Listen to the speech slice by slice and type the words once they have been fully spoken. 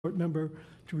Board Member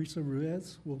Teresa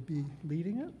Ruiz will be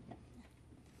leading it.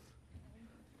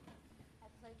 I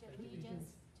pledge allegiance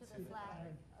to the flag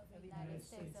of the United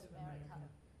States of America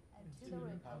and to the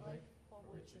republic for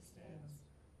which it stands,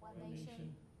 one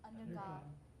nation, under God,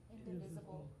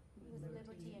 indivisible, with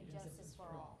liberty and justice for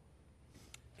all.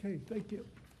 Okay, thank you.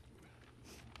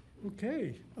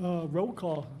 Okay, roll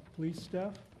call, please,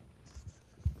 staff.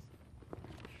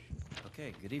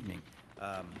 Okay, good evening.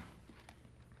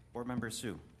 Board Member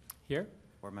Sue. Here?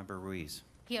 Board Member Ruiz.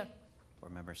 Here.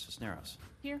 Board Member Cisneros.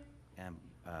 Here. And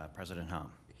President Hom.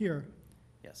 Here.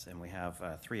 Yes, and we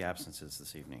have 3 absences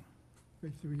this evening.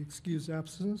 We excuse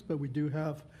absence, but we do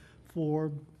have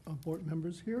 4 board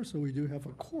members here, so we do have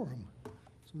a quorum.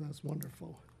 So that's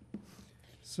wonderful.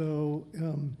 So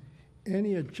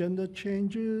any agenda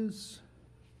changes?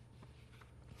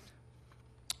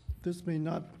 This may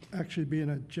not actually be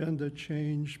an agenda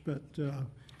change, but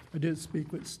I did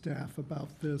speak with staff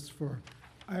about this for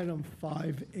item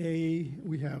 5A.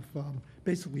 We have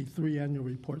basically 3 annual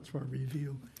reports for our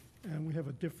review, and we have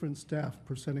a different staff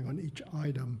presenting on each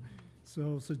item.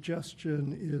 So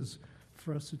suggestion is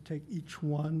for us to take each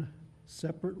one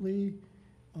separately,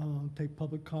 take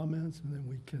public comments, and then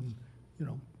we can,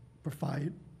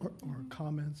 provide our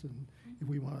comments, and if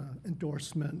we want an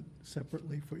endorsement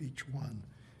separately for each one.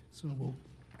 So we'll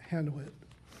handle it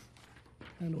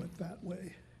that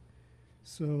way.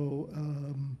 So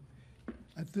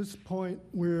at this point,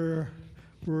 we're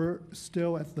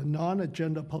still at the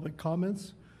non-agenda public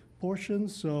comments portion.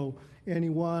 So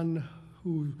anyone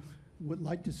who would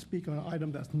like to speak on an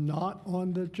item that's not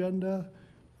on the agenda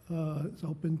is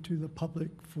open to the public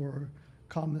for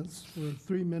comments for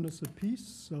 3 minutes apiece.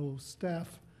 So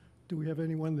staff, do we have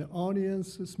anyone in the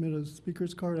audience to submit a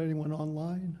speaker's card? Anyone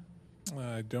online?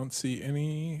 I don't see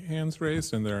any hands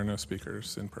raised, and there are no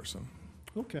speakers in person.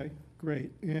 Okay,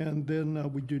 great. And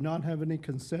then we do not have any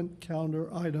consent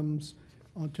calendar items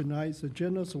on tonight's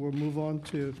agenda, so we'll move on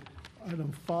to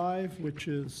item 5, which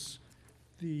is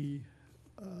the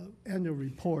annual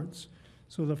reports.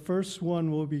 So the first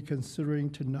one we'll be considering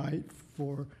tonight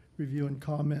for review and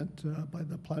comment by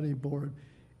the planning board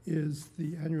is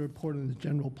the annual report on the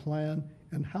general plan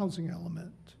and housing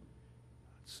element.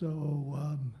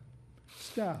 So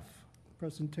staff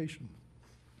presentation.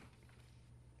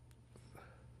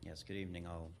 Yes, good evening.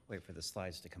 I'll wait for the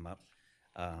slides to come up.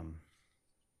 I'm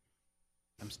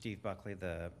Steve Buckley,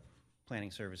 the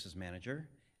Planning Services Manager,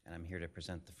 and I'm here to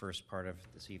present the first part of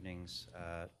this evening's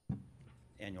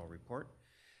annual report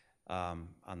on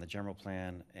the general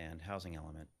plan and housing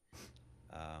element.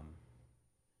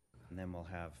 And then we'll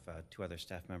have 2 other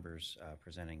staff members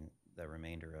presenting the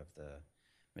remainder of the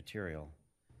material.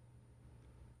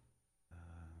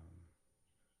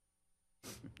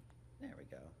 There we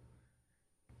go.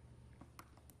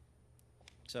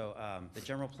 So the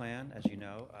general plan, as you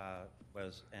know,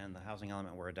 and the housing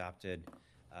element were adopted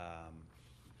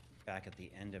back at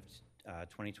the end of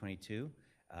 2022.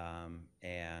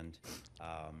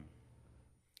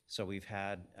 So we've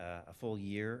had a full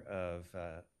year of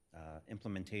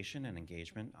implementation and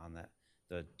engagement on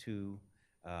the 2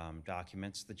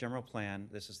 documents. The general plan,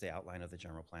 this is the outline of the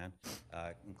general plan,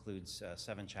 includes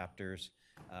 7 chapters,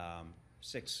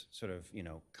 6 sort of,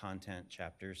 content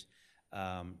chapters,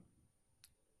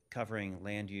 covering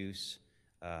land use,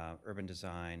 urban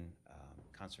design,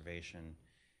 conservation,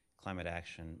 climate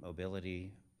action,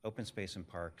 mobility, open space and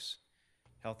parks,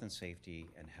 health and safety,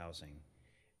 and housing.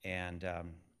 And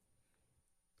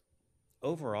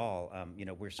overall,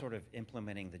 we're sort of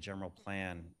implementing the general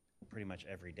plan pretty much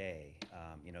every day.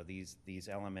 These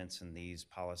elements and these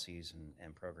policies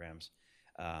and programs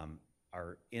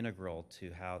are integral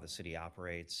to how the city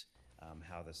operates,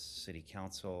 how the city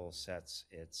council sets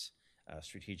its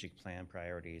strategic plan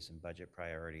priorities and budget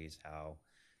priorities, how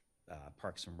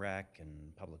Parks and Rec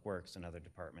and Public Works and other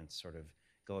departments sort of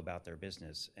go about their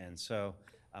business. And so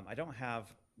I don't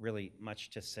have really much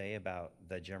to say about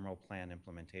the general plan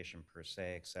implementation per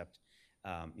se, except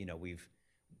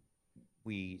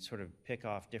we sort of pick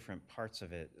off different parts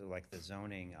of it, like the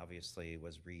zoning obviously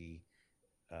was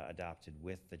adopted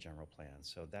with the general plan.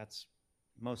 So that's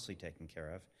mostly taken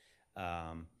care of.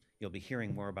 You'll be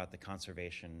hearing more about the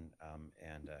conservation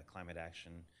and climate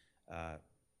action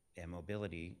and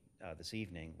mobility this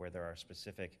evening, where there are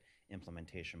specific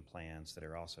implementation plans that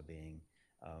are also being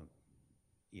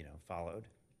followed.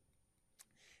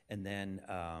 And then,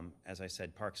 as I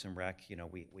said, Parks and Rec,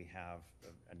 we have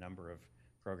a number of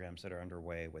programs that are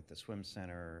underway with the Swim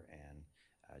Center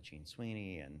and Gene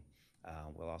Sweeney, and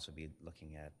we'll also be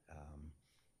looking at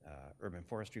urban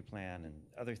forestry plan and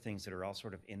other things that are all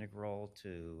sort of integral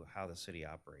to how the city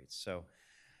operates. So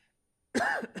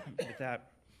With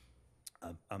that,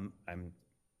 I'm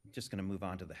just going to move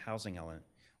on to the housing element,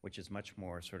 which is much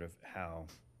more sort of how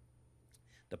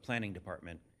the planning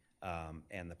department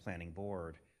and the planning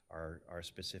board are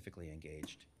specifically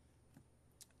engaged.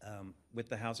 With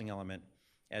the housing element,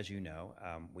 as you know,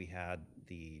 we had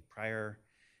the prior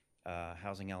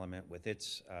housing element with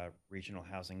its regional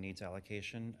housing needs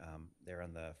allocation there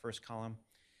in the first column.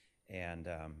 And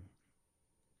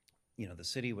the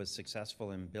city was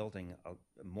successful in building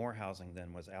more housing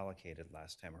than was allocated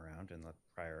last time around in the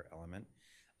prior element.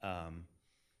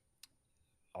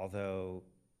 Although,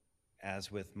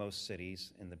 as with most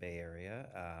cities in the Bay Area,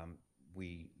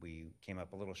 we came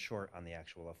up a little short on the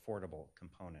actual affordable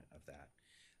component of that.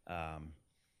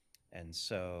 And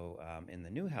so in the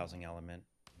new housing element,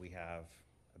 we have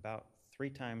about 3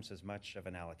 times as much of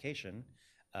an allocation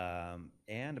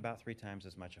and about 3 times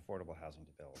as much affordable housing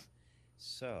to build.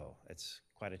 So it's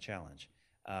quite a challenge.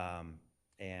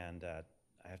 And I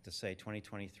have to say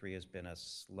 2023 has been a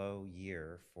slow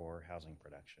year for housing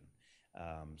production.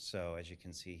 So as you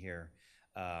can see here,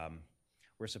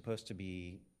 we're supposed to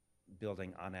be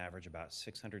building on average about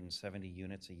 670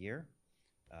 units a year,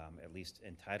 at least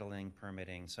entitling,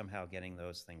 permitting, somehow getting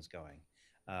those things going.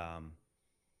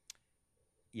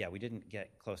 Yeah, we didn't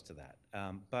get close to that.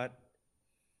 But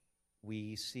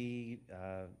we see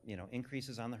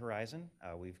increases on the horizon.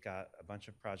 We've got a bunch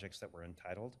of projects that were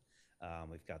entitled.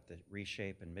 We've got the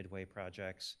Reshape and Midway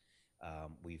projects.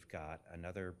 We've got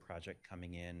another project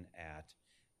coming in at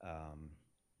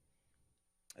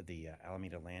the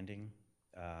Alameda Landing,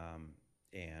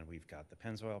 and we've got the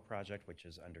Pennzoil project, which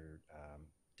is under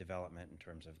development in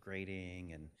terms of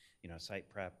grading and site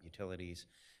prep, utilities.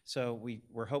 So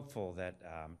we're hopeful that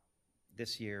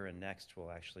this year and next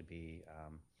will actually be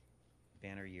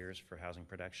banner years for housing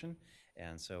production,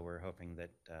 and so we're hoping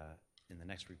that in the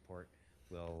next report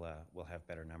we'll have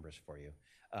better numbers for you.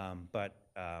 But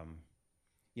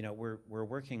we're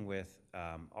working with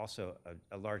also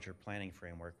a larger planning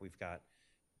framework. We've got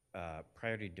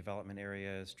priority development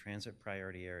areas, transit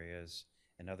priority areas,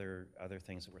 and other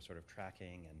things that we're sort of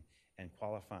tracking and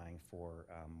qualifying for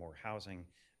more housing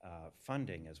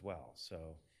funding as well.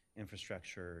 So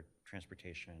infrastructure,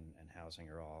 transportation, and housing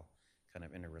are all kind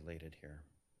of interrelated here.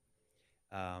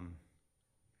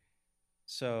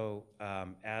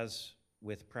 As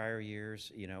with prior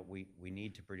years, we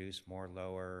need to produce more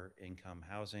lower income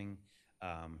housing.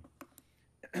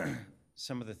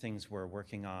 Some of the things we're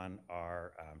working on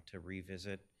are to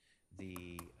revisit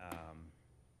the,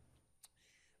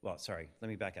 let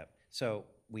me back up. So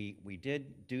we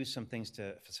did do some things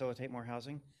to facilitate more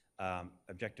housing,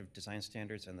 objective design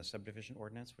standards and the subdivision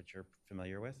ordinance, which you're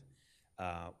familiar with.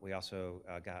 We also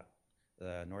got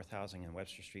the North Housing and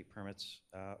Webster Street permits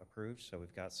approved, so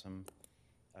we've got some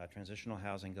transitional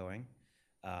housing going.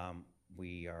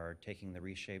 We are taking the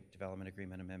Reshape Development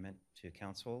Agreement Amendment to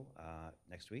Council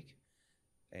next week.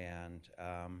 And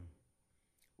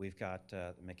we've got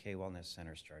the McKay Wellness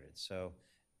Center started. So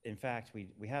in fact,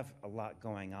 we have a lot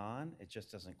going on. It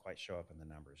just doesn't quite show up in the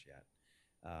numbers yet.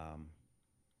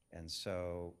 And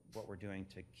so what we're doing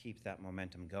to keep that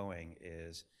momentum going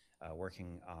is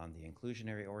working on the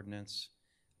inclusionary ordinance,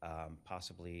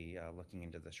 possibly looking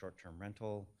into the short-term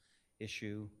rental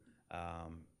issue,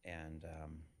 and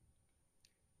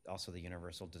also the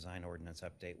Universal Design Ordinance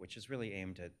update, which is really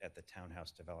aimed at the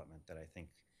townhouse development that I think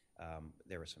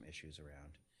there were some issues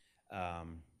around.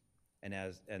 And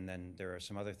then there are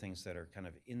some other things that are kind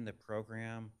of in the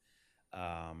program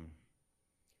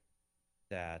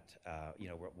that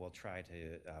we'll try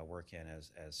to work in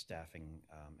as staffing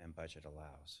and budget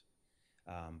allows.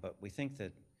 But we think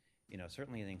that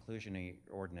certainly the inclusionary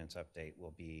ordinance update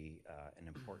will be an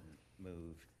important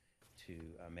move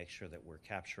to make sure that we're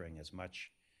capturing as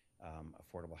much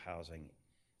affordable housing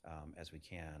as we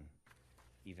can,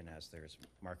 even as there's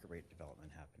market rate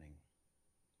development happening.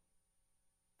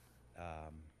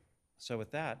 So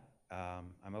with that,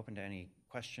 I'm open to any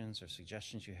questions or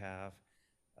suggestions you have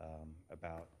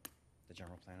about the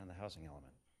general plan and the housing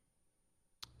element.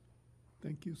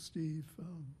 Thank you, Steve.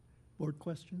 Board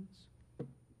questions?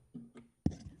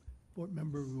 Board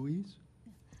Member Ruiz?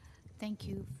 Thank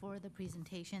you for the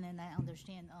presentation, and I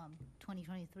understand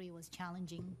 2023 was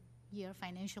challenging year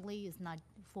financially. It's not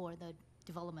for the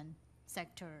development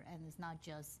sector, and it's not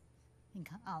just in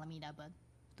Alameda, but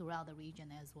throughout the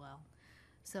region as well.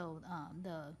 So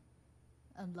the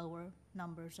lower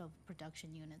numbers of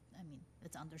production units, I mean,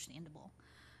 it's understandable.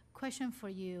 Question for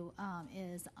you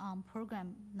is on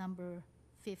program number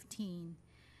 15,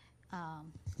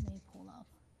 let me pull up,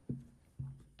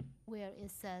 where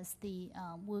it says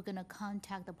we're gonna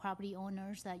contact the property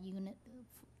owners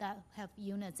that have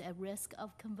units at risk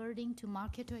of converting to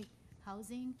market rate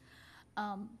housing.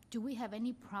 Do we have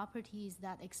any properties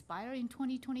that expire in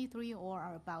 2023 or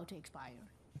are about to expire?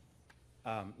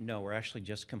 No, we're actually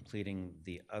just completing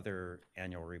the other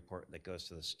annual report that goes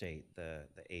to the state, the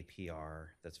APR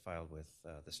that's filed with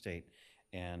the state.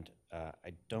 And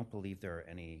I don't believe there are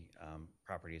any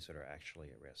properties that are actually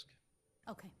at risk.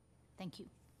 Okay, thank you.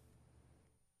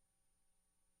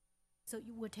 So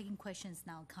we're taking questions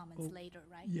now, comments later,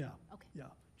 right? Yeah, Okay. yeah,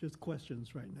 just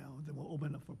questions right now, and then we'll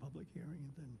open up for public hearing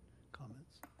and then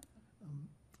comments.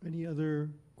 Any other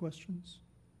questions?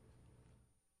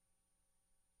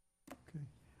 Okay,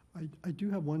 I do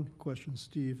have one question,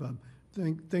 Steve.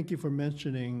 Thank you for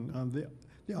mentioning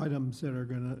the items that are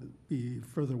going to be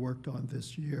further worked on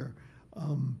this year.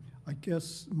 I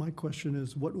guess my question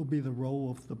is, what will be the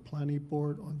role of the planning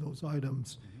board on those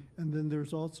items? And then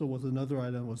there's also was another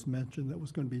item that was mentioned that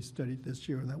was going to be studied this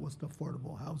year, and that was the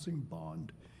affordable housing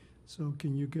bond. So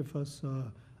can you give us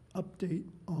an update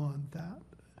on that?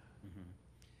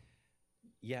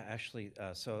 Yeah, actually,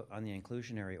 so on the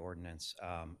inclusionary ordinance,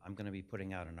 I'm going to be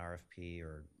putting out an RFP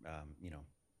or,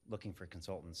 looking for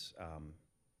consultants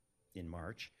in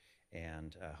March,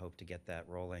 and hope to get that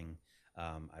rolling.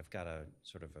 I've got a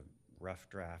sort of a rough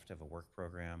draft of a work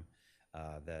program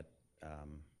that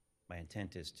my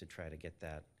intent is to try to get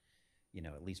that,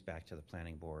 at least back to the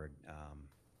planning board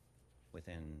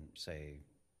within, say,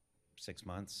 6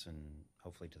 months, and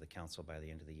hopefully to the council by the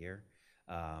end of the year.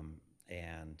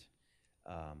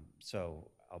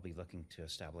 So I'll be looking to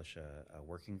establish a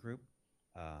working group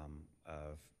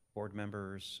of board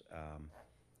members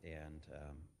and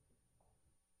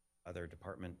other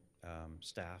department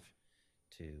staff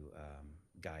to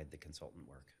guide the consultant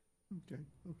work. Okay,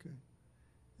 okay.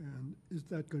 And is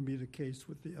that going to be the case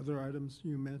with the other items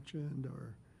you mentioned,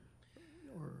 or?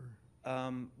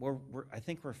 I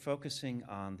think we're focusing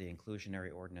on the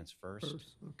inclusionary ordinance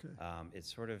first. Okay.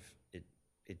 It's sort of, it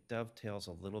dovetails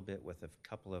a little bit with a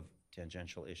couple of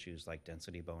tangential issues like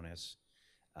density bonus.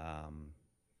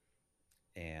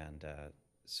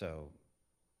 So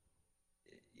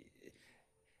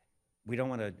we don't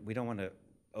want to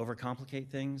overcomplicate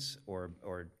things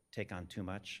or take on too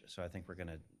much. So I think we're going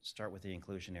to start with the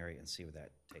inclusionary and see where that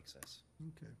takes us.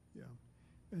 Okay, yeah.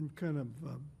 And kind of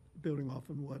building off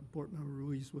on what Board Member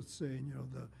Ruiz was saying,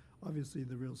 obviously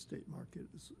the real estate market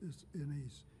is in a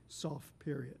soft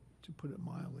period, to put it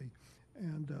mildly.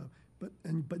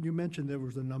 But you mentioned there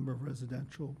was a number of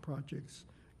residential projects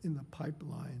in the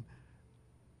pipeline.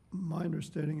 My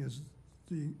understanding is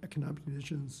the economic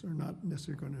conditions are not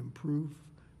necessarily going to improve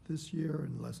this year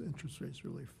unless interest rates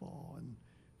really fall and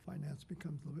finance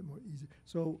becomes a little bit more easy.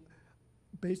 So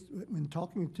when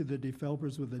talking to the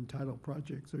developers with entitled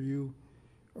projects,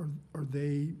 are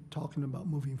they talking about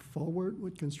moving forward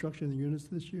with construction of the units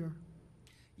this year?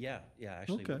 Yeah,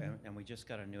 actually, Okay. and we just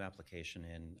got a new application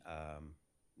in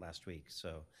last week,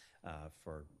 so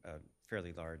for a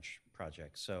fairly large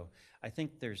project. So I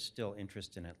think there's still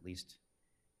interest in at least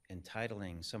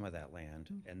entitling some of that land,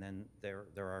 and then there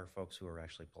are folks who are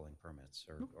actually pulling permits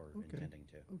or Okay. intending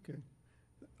to. Okay,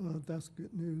 that's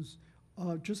good news.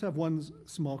 Just have one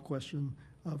small question.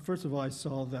 First of all, I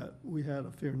saw that we had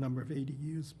a fair number of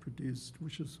ADUs produced,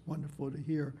 which is wonderful to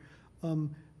hear.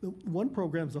 The one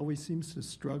program that always seems to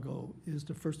struggle is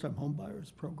the first-time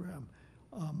homebuyers program.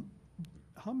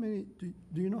 How many,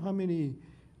 do you know how many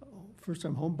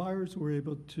first-time homebuyers were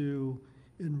able to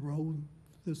enroll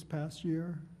this past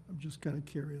year? I'm just kind of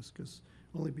curious,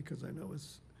 only because I know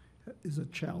is a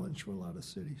challenge for a lot of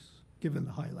cities, given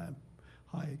the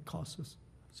high cost of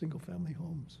single-family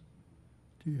homes.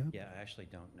 Do you have? Yeah, I actually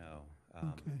don't know.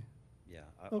 Okay, Yeah,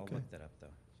 I'll Okay. look that up,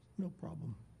 though. no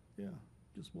problem. Yeah,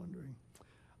 just wondering.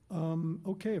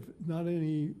 Okay, if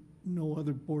no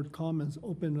other board comments,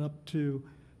 open up to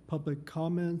public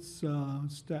comments.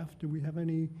 Staff, do we have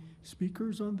any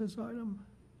speakers on this item?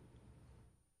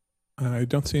 I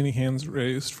don't see any hands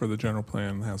raised for the general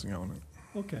plan housing element.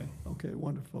 Okay,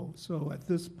 wonderful. So at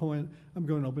this point, I'm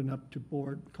going to open up to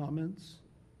board comments.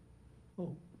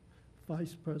 Oh,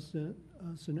 Vice President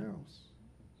Cisneros.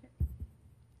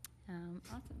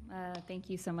 Awesome. Thank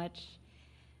you so much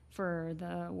for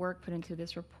the work put into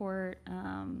this report.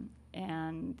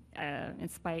 And in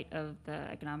spite of the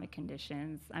economic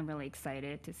conditions, I'm really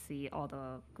excited to see all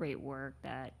the great work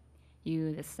that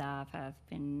you, the staff, have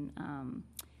been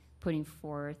putting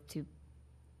forth to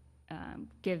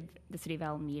give the city of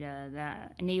Alameda the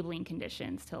enabling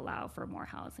conditions to allow for more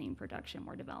housing production,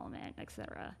 more development, et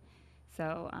cetera.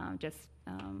 So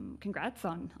congrats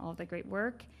on all of the great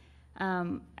work.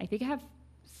 I think I have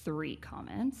 3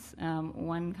 comments,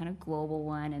 one kind of global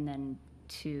one and then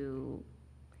to,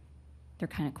 they're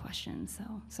kind of questions,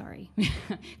 so sorry,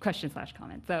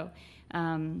 question/comment. So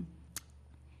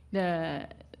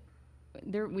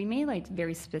we made like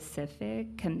very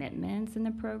specific commitments in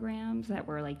the programs that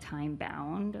were like time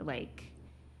bound. Like,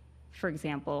 for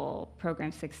example,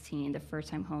 program 16, the first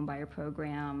time home buyer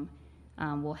program,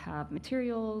 will have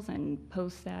materials and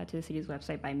post that to the city's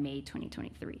website by May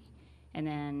 2023. And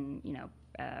then,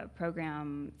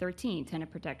 program 13,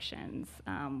 tenant protections,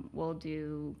 we'll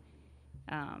do,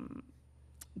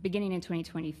 beginning in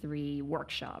 2023,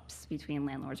 workshops between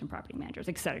landlords and property managers,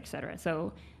 et cetera, et cetera.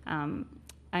 So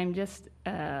I'm just,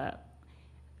 I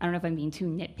don't know if I'm being too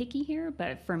nitpicky here,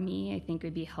 but for me, I think it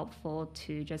would be helpful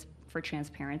to just, for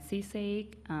transparency's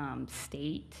sake,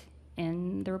 state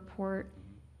in the report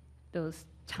those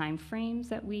timeframes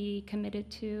that we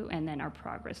committed to, and then our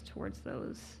progress towards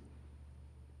those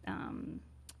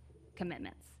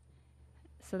commitments.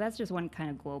 So that's just one kind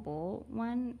of global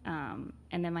one.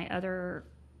 And then my other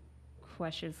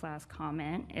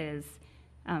question/comment is,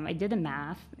 I did the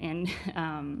math in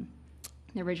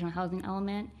the original housing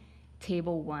element,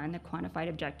 table 1, the quantified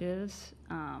objectives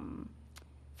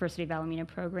for City of Alameda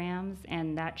programs,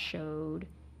 and that showed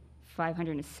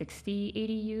 560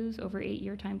 ADUs over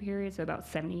 8-year time period, so about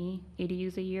 70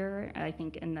 ADUs a year. I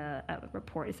think in the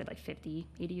report it said like 50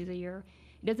 ADUs a year.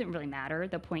 It doesn't really matter.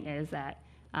 The point is that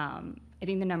I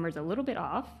think the number's a little bit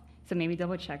off, so maybe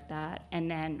double check that.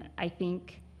 And then I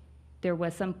think there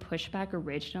was some pushback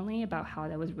originally about how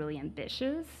that was really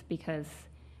ambitious, because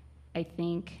I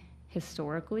think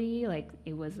historically, like,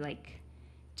 it was like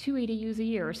 2 ADUs a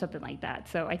year or something like that.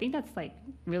 So I think that's like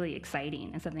really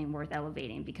exciting and something worth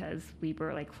elevating, because we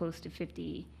were like close to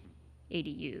 50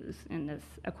 ADUs in this,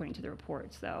 according to the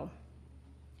report. So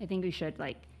I think we should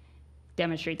like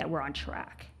demonstrate that we're on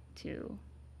track to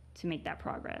make that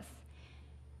progress.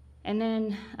 And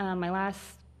then my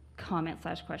last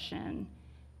comment/question,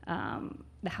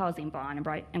 the housing bond.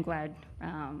 I'm glad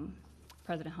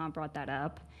President Han brought that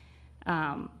up.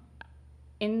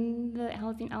 In the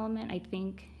housing element, I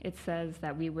think it says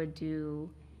that we would do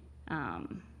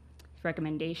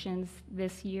recommendations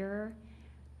this year.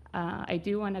 I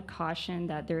do want to caution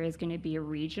that there is going to be a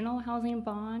regional housing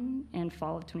bond in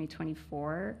fall of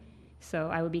 2024. So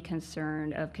I would be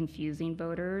concerned of confusing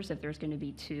voters if there's going to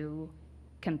be 2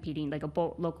 competing, like a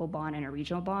local bond and a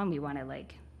regional bond. We want to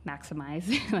like maximize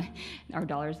our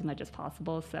dollars as much as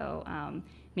possible. So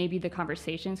maybe the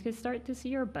conversations could start this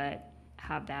year, but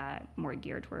have that more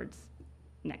geared towards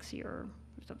next year or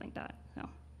something like that. So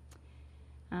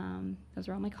those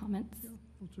are all my comments. Yeah,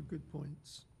 those are good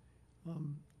points.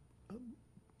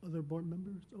 Other board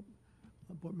members? Oh,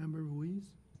 Board Member Ruiz?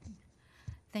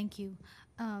 Thank you.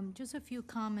 Just a few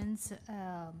comments.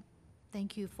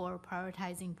 Thank you for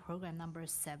prioritizing program number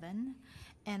 7.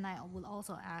 And I would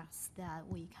also ask that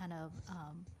we kind of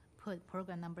put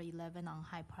program number 11 on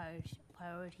high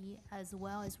priority, as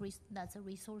well as that's a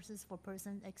resources for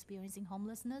persons experiencing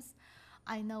homelessness.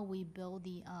 I know we build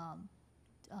the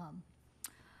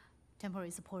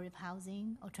temporary supportive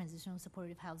housing or transitional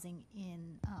supportive housing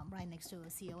in right next to a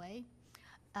COA.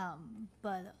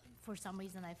 But for some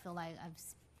reason, I feel like I've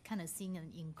kind of seen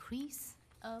an increase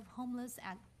of homeless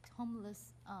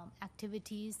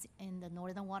activities in the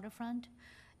northern waterfront,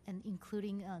 and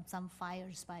including some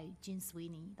fires by Gene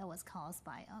Sweeney that was caused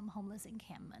by homeless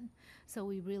encampment. So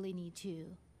we really need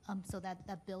to, so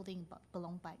that building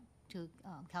belonged to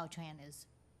Caltrans is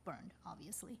burned,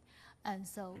 obviously. And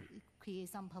so it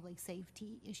creates some public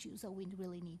safety issues, so we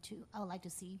really need to, I would like to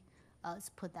see us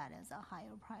put that as a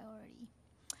higher priority.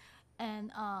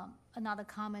 And another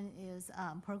comment is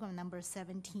program number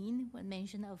 17, when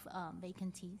mention of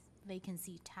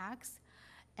vacancy tax.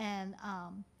 And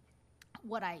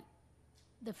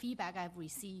the feedback I've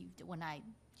received when I,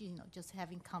 just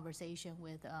having conversation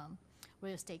with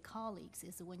real estate colleagues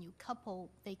is when you couple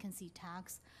vacancy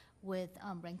tax with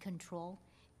rent control,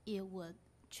 it would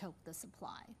choke the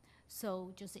supply.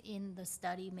 So just in the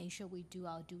study, make sure we do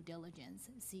our due diligence,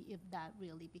 see if that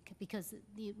really, because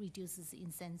it reduces the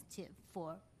incentive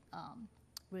for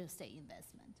real estate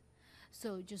investment.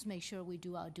 So just make sure we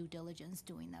do our due diligence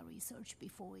doing that research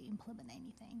before we implement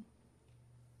anything.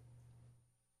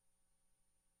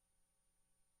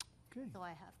 Okay, So I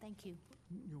have, thank you.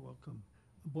 you're welcome.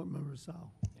 Board Member Zhao.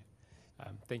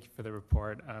 Thank you for the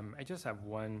report. I just have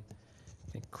one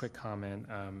quick comment,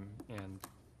 and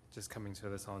just coming to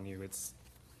this all new,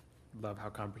 love how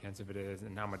comprehensive it is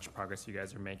and how much progress you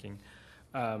guys are making.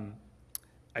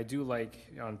 I do like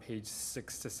on page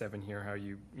 6 to 7 here how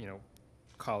you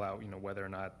call out whether or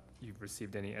not you've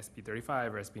received any SB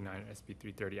 35 or SB 9 or SB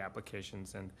 330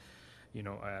 applications, and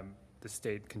the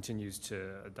state continues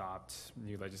to adopt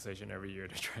new legislation every year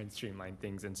to try and streamline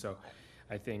things. And so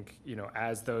I think,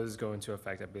 as those go into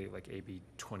effect, I believe like AB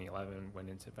 2011 went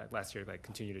into effect last year, like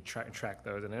continue to track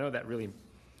those. And I know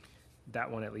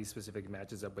that one at least specifically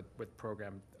matches up with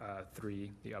program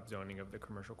 3, the upzoning of the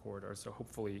commercial corridor. So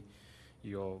hopefully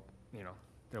there'll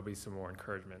be some more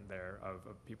encouragement there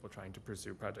of people trying to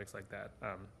pursue projects like that.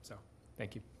 So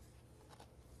thank you.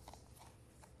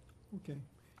 Okay.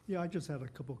 Yeah, I just had a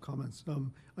couple of comments.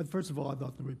 First of all, I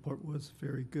thought the report was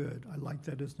very good. I like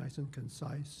that it's nice and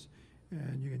concise,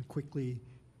 and you can quickly,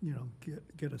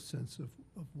 get a sense of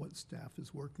what staff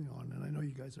is working on. And I know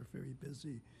you guys are very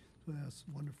busy, so that's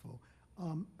wonderful.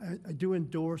 I do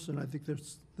endorse, and I think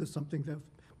there's something that's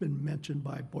been mentioned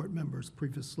by board members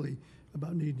previously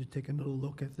about needing to take another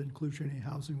look at the inclusionary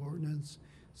housing ordinance.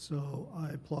 So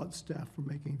I applaud staff for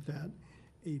making that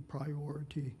a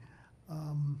priority.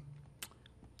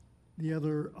 The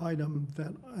other item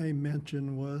that I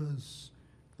mentioned was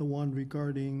the one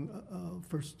regarding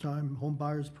first-time home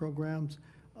buyers programs.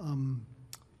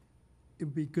 It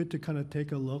would be good to kind of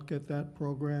take a look at that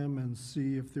program and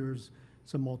see if there's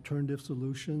some alternative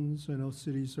solutions. I know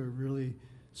cities are really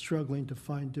struggling to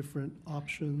find different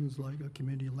options, like a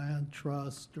community land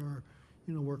trust, or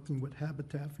working with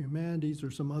Habitat for Humanities or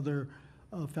some other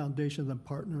foundations and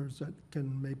partners that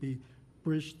can maybe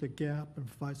bridge the gap and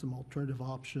provide some alternative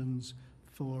options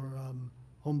for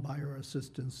home buyer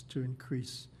assistance to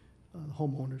increase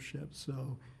home ownership.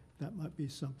 So that might be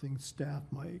something staff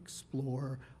might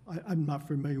explore. I'm not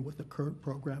familiar what the current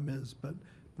program is, but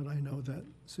I know that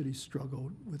cities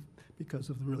struggle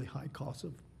because of the really high cost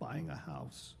of buying a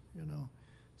house,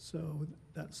 So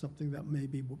that's something that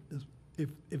maybe if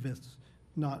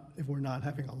we're not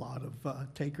having a lot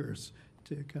of takers,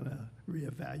 to kind of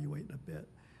reevaluate a bit.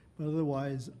 But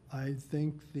otherwise, I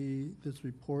think this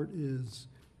report is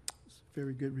a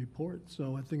very good report.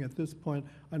 So I think at this point,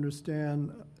 I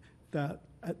understand that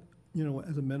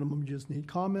as a minimum, you just need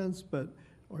comments, but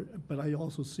I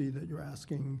also see that you're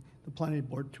asking the planning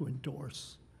board to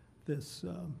endorse this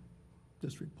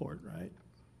report, right?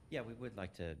 Yeah, we would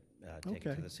like to take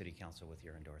it to the city council with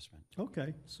your endorsement.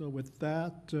 Okay, so with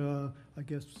that, I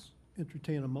guess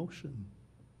entertain a motion.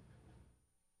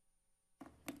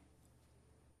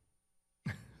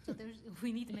 So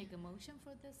we need to make a motion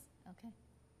for this? Okay.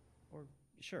 Or,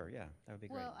 sure, yeah, that would be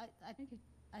great. Well,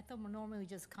 I thought normally we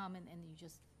just comment and you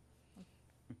just,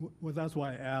 Well, that's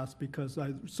why I asked, because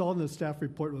I saw in the staff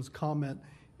report was comment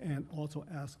and also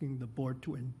asking the board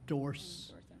to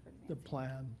endorse the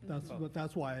plan.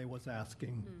 That's why I was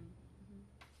asking.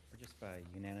 Or just by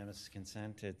unanimous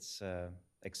consent, it's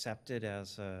accepted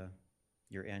as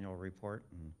your annual report,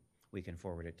 and we can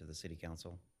forward it to the city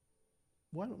council.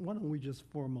 Why don't we just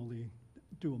formally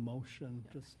do a motion,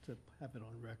 just to have it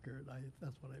on record?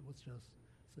 That's what I was just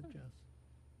suggest.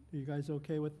 Are you guys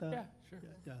okay with that? Yeah, sure.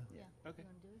 Yeah. Okay. you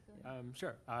want to do it? Go ahead.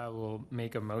 Sure. I will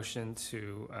make a motion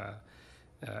to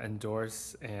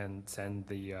endorse and send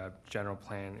the general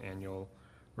plan annual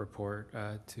report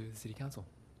to the city council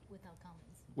Without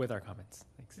comments. with our comments.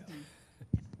 Thanks.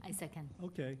 I second.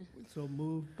 Okay, so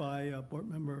moved by Board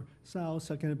Member Sao,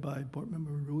 seconded by Board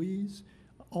Member Ruiz.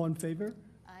 All in favor?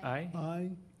 Aye. Aye,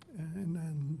 and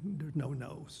then there's no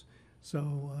no's.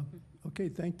 So, okay,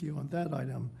 thank you on that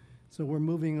item. So we're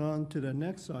moving on to the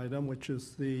next item, which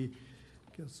is a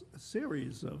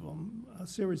series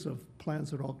of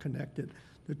plans that are all connected.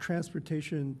 The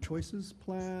Transportation Choices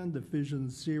Plan, the Vision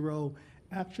Zero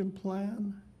Action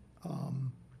Plan.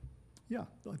 Yeah,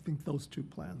 I think those two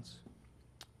plans.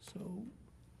 So,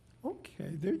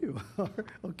 okay, there you are.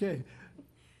 Okay,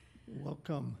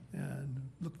 welcome, and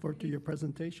look forward to your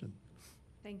presentation.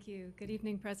 Thank you. Good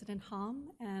evening, President Hom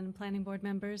and Planning Board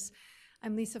members.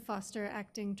 I'm Lisa Foster,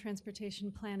 Acting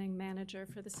Transportation Planning Manager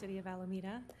for the City of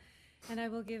Alameda, and I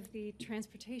will give the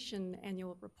Transportation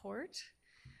Annual Report,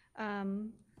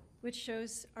 which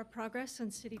shows our progress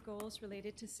on city goals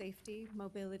related to safety,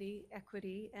 mobility,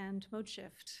 equity, and mode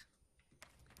shift.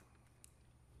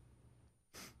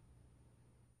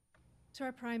 So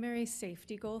our primary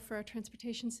safety goal for our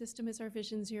transportation system is our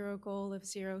Vision Zero goal of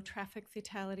 0 traffic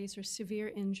fatalities or severe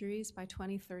injuries by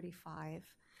 2035.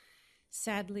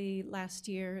 Sadly, last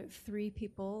year, 3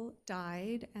 people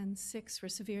died and 6 were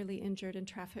severely injured in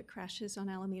traffic crashes on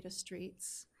Alameda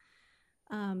streets.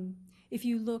 If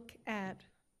you look at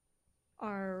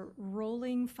our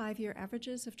rolling 5-year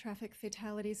averages of traffic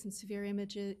fatalities and severe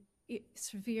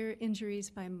injuries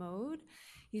by mode,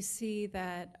 you see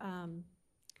that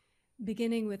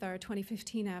beginning with our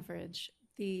 2015 average,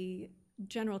 the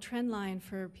general trend line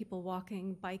for people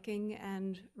walking, biking,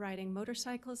 and riding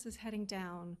motorcycles is heading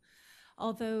down,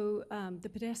 although the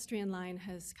pedestrian line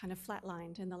has kind of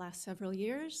flatlined in the last several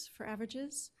years for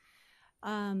averages.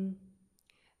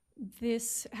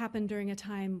 This happened during a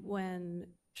time when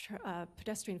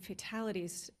pedestrian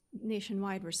fatalities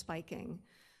nationwide were spiking.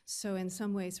 So in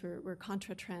some ways, we're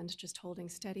contra trend, just holding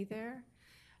steady there.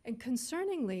 And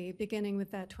concerningly, beginning with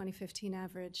that 2015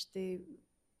 average, the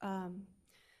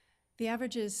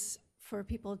averages for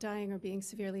people dying or being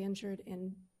severely injured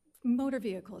in motor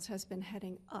vehicles has been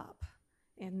heading up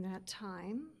in that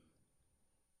time.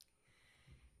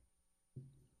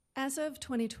 As of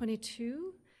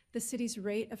 2022, the city's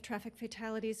rate of traffic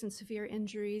fatalities and severe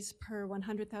injuries per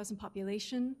 100,000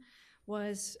 population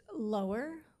was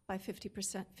lower by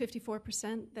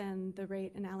 54% than the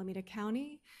rate in Alameda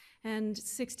County, and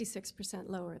 66%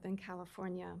 lower than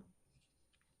California.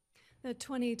 The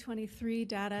 2023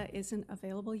 data isn't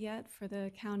available yet for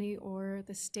the county or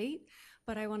the state,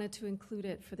 but I wanted to include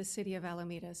it for the city of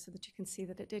Alameda so that you can see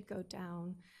that it did go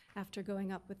down after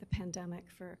going up with the pandemic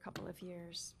for a couple of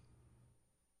years.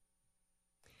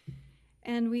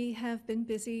 And we have been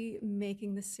busy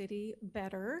making the city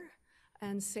better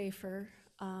and safer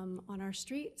on our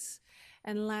streets.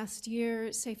 And last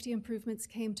year, safety improvements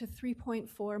came to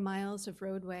 3.4 miles of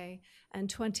roadway and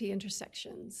 20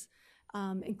 intersections,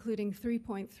 including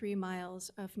 3.3 miles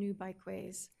of new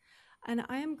bikeways. And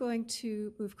I am going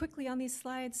to move quickly on these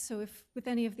slides, so if with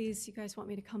any of these you guys want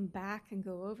me to come back and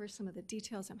go over some of the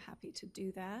details, I'm happy to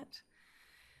do that.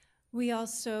 We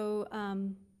also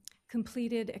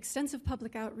completed extensive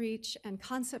public outreach and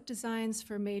concept designs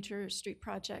for major street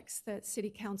projects that City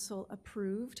Council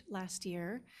approved last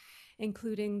year,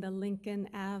 including the Lincoln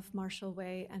Ave, Marshall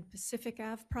Way, and Pacific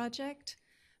Ave project,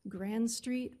 Grand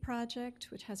Street project,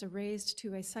 which has a raised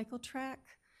two-way cycle track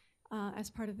as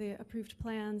part of the approved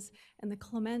plans, and the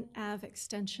Clement Ave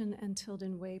extension and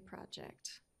Tilden Way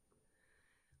project.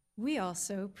 We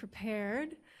also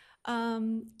prepared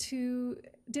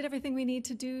did everything we need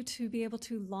to do to be able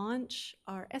to launch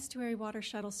our estuary water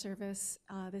shuttle service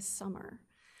this summer.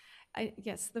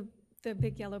 Yes, the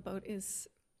big yellow boat is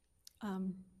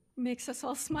makes us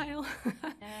all smile.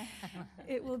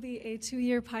 It will be a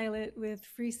 2-year pilot with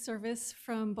free service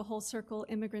from Bohol Circle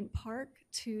Immigrant Park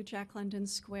to Jack London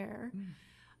Square.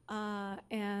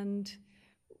 And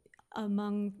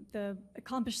among the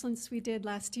accomplishments we did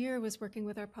last year was working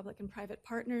with our public and private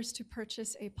partners to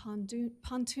purchase a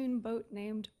pontoon boat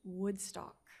named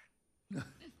Woodstock.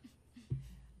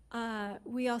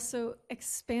 We also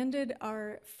expanded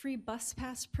our free bus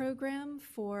pass program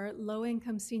for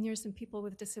low-income seniors and people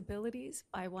with disabilities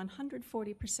by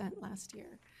 140% last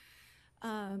year.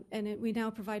 We now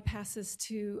provide passes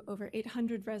to over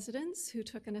 800 residents who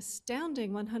took an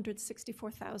astounding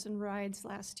 164,000 rides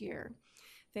last year.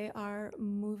 They are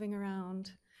moving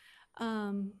around.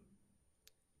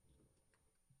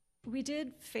 We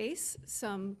did face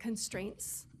some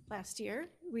constraints last year.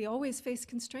 We always face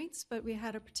constraints, but we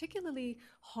had a particularly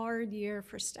hard year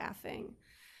for staffing,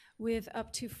 with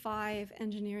up to 5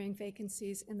 engineering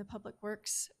vacancies in the Public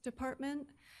Works Department,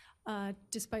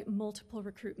 despite multiple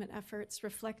recruitment efforts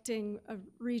reflecting a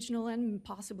regional and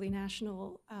possibly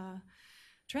national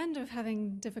trend of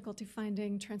having difficulty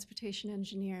finding transportation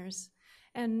engineers.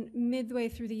 And midway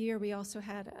through the year, we also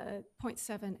had a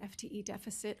 0.7 FTE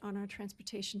deficit on our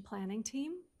transportation planning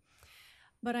team.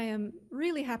 But I am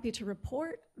really happy to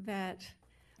report that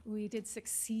we did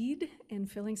succeed in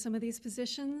filling some of these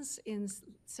positions. In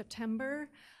September,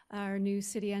 our new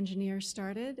city engineer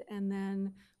started, and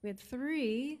then we had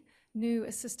 3 new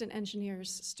assistant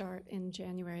engineers start in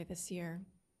January this year.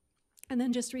 And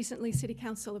then just recently, City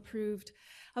Council approved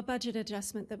a budget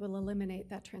adjustment that will eliminate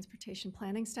that transportation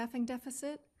planning staffing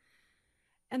deficit.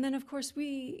 And then, of course,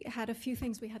 we had a few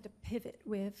things we had to pivot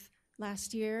with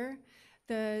last year.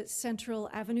 The Central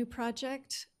Avenue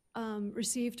project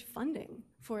received funding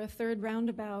for a 3rd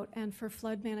roundabout and for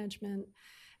flood management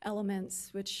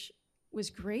elements, which was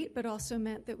great, but also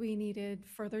meant that we needed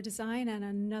further design and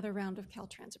another round of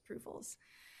Caltrans approvals.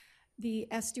 The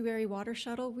estuary water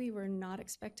shuttle, we were not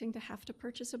expecting to have to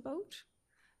purchase a boat.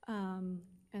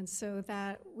 And so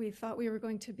that we thought we were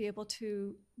going to be able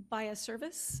to buy a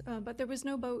service, but there was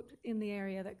no boat in the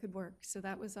area that could work, so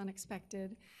that was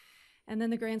unexpected. And then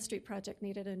the Grand Street project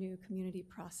needed a new community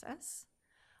process.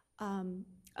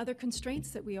 Other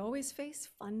constraints that we always face,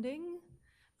 funding,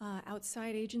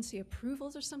 outside agency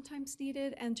approvals are sometimes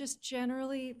needed, and just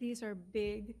generally, these are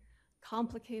big,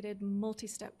 complicated,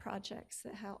 multi-step projects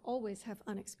that always have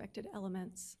unexpected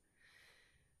elements.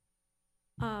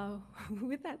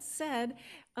 With that said,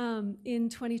 in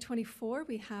 2024,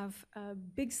 we have a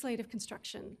big slate of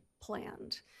construction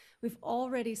planned. We've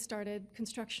already started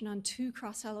construction on 2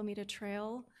 Cross Alameda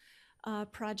Trail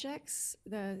projects,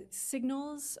 the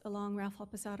signals along Ralph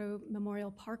Alpizzato Memorial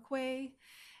Parkway,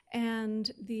 and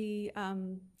the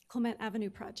Clement Avenue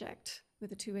project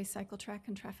with a 2-way cycle track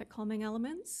and traffic calming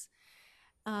elements.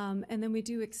 And then we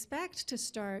do expect to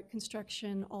start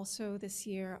construction also this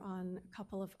year on a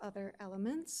couple of other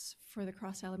elements for the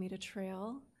Cross Alameda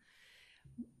Trail.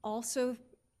 Also,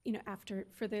 you know, after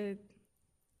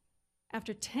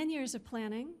 10 years of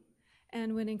planning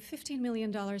and winning $15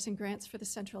 million in grants for the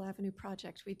Central Avenue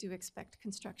project, we do expect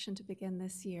construction to begin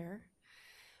this year.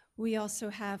 We also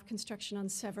have construction on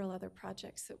several other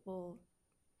projects that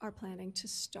are planning to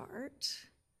start.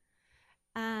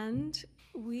 And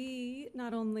we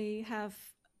not only have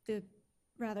the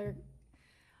rather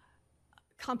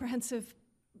comprehensive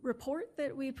report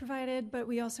that we provided, but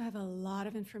we also have a lot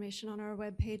of information on our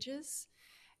web pages.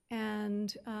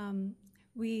 And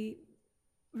we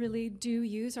really do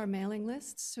use our mailing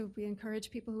lists, so we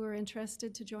encourage people who are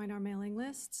interested to join our mailing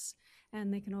lists,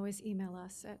 and they can always email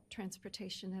us at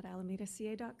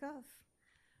transportation@alamedaca.gov.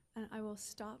 And I will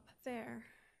stop there.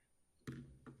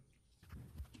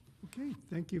 Okay,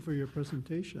 thank you for your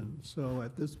presentation. So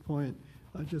at this point,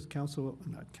 just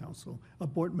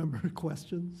board member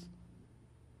questions?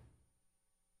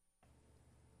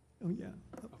 Oh, yeah.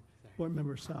 Board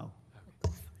member Sao.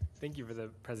 Thank you for the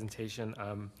presentation.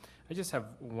 I just have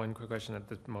one quick question at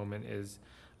the moment is,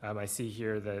 I see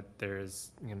here that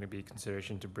there's going to be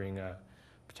consideration to bring a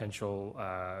potential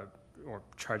or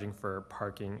charging for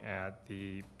parking at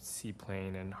the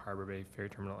Seaplane and Harbor Bay Ferry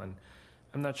Terminal. And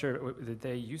I'm not sure, did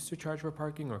they used to charge for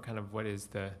parking, or kind of what is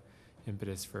the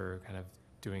impetus for kind of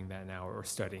doing that now, or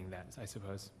studying that, I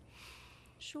suppose?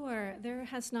 Sure. There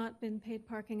has not been paid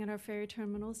parking at our ferry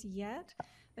terminals yet.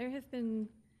 There have been,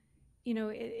 you know,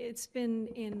 it's been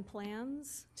in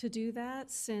plans to do that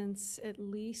since at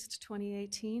least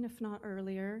 2018, if not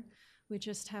earlier. We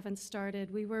just haven't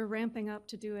started. We were ramping up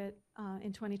to do it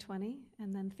in 2020,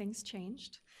 and then things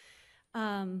changed.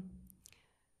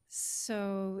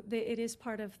 So it is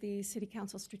part of the City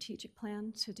Council strategic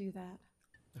plan to do that.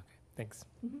 Okay, thanks.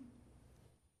 Mm-hmm.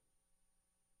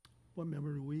 Board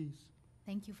member Ruiz.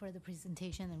 Thank you for the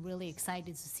presentation. I'm really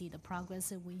excited to see the progress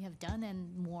that we have done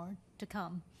and more to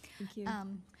come. Thank you.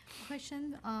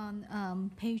 Question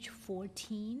on page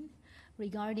 14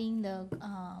 regarding the,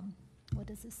 what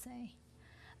does it say?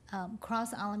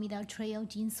 Cross Alameda Trail,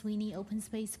 Gene Sweeney Open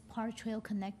Space Park Trail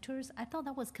connectors. I thought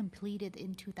that was completed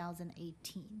in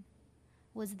 2018.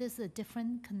 Was this a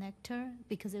different connector?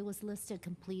 Because it was listed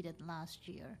completed last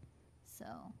year. So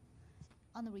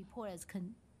on the report as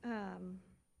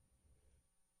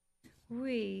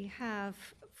we have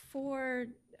 4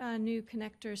 new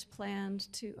connectors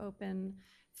planned to open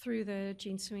through the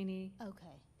Gene Sweeney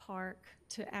Park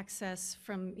to access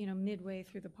from, you know, midway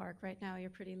through the park. Right now, you're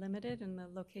pretty limited in the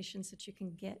locations that you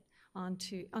can get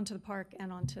onto the park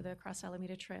and onto the Cross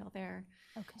Alameda Trail there.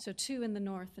 Okay. So 2 in the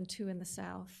north and 2 in the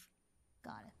south.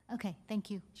 Got it. Okay, thank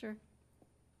you. Sure.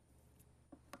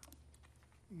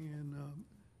 And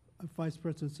Vice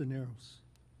President Cisneros.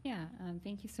 Yeah,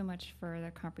 thank you so much for the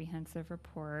comprehensive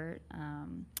report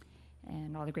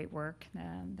and all the great work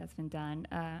that's been done.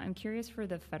 I'm curious for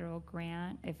the federal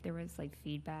grant, if there was like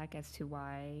feedback as to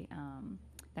why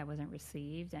that wasn't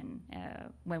received, and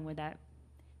when would that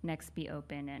next be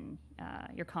open, and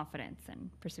your confidence in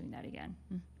pursuing that again.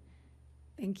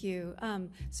 Thank you.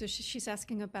 So she's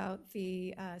asking about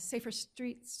the Safe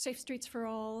Streets for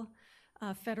All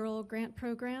federal grant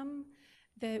program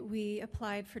that we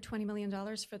applied for $20 million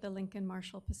for the Lincoln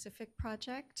Marshall Pacific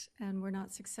project, and were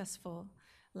not successful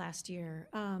last year.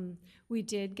 We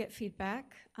did get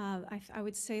feedback. I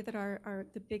would say that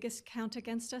the biggest count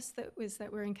against us was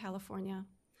that we're in California.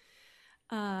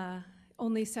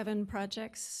 Only 7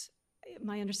 projects,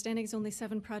 my understanding is only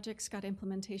 7 projects got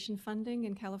implementation funding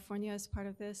in California as part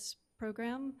of this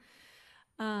program.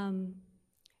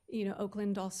 You know,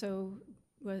 Oakland also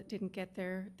didn't get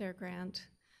their grant.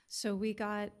 So we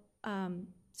got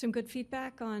some good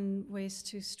feedback on ways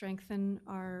to strengthen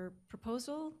our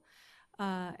proposal,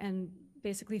 and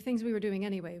basically things we were doing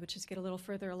anyway, which is get a little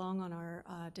further along on our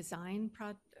design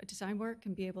work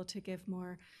and be able to give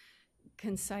more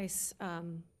concise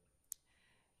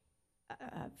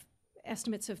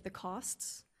estimates of the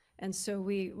costs. And so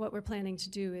what we're planning to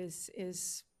do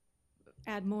is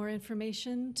add more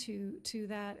information to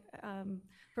that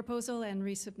proposal and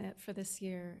resubmit for this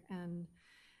year, and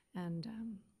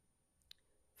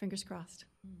fingers crossed.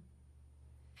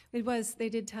 They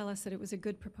did tell us that it was a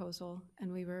good proposal,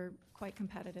 and we were quite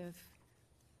competitive.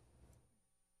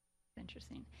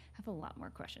 Interesting. I have a lot more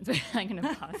questions. I'm going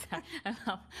to pause that.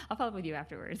 I'll follow up with you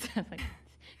afterwards. Like,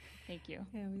 thank you.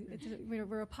 Yeah,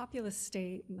 we're a populous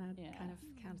state, and that Yeah. kind of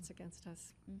counts against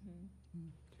us.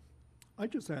 I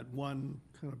just had one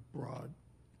kind of broad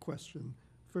question.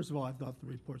 First of all, I thought the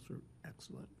reports were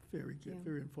excellent, very good, Yeah.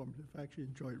 very informative. I actually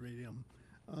enjoyed reading them.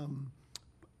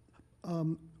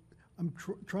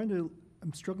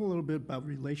 I'm struggling a little bit about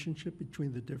relationship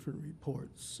between the different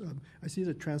reports. I see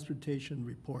the transportation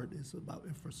report is about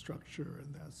infrastructure,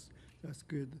 and that's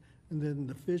good. And then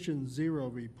the Vision Zero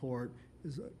report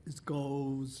is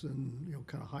goals and, you know,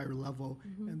 kind of higher level.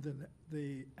 And then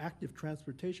the active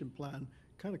transportation plan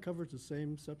kind of covers the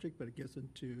same subject, but it gets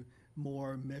into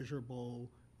more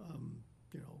measurable,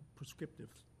 you know,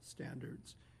 prescriptive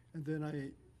standards. And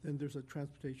then there's a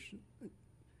transportation.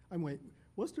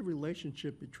 What's the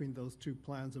relationship between those two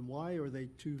plans, and why are they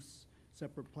two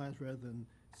separate plans rather than,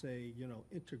 say, you know,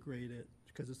 integrated?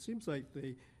 Because it seems like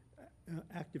the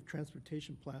active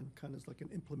transportation plan kind of is like an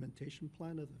implementation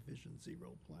plan of the Vision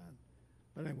Zero plan.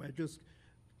 But anyway, just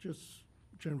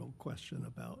general question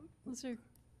about. Those are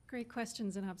great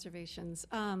questions and observations.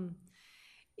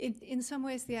 In some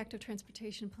ways, the active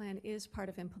transportation plan is part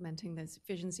of implementing this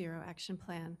Vision Zero action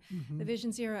plan. The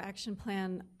Vision Zero action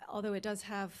plan, although it does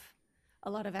have a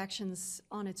lot of actions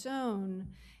on its own,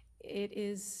 it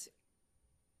is,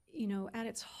 you know, at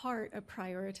its heart, a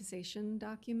prioritization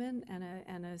document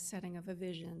and a setting of a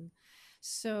vision.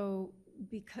 So,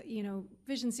 because, you know,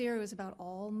 Vision Zero is about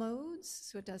all modes,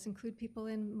 so it does include people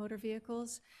in motor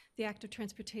vehicles. The active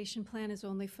transportation plan is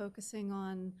only focusing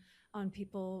on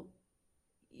people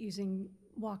using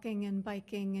walking and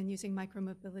biking and using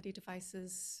micromobility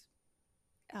devices,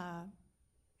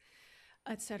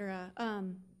 et cetera.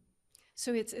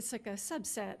 So it's like a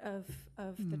subset of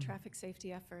the traffic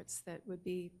safety efforts that would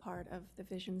be part of the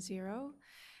Vision Zero.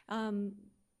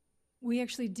 We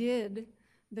actually did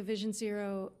the Vision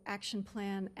Zero action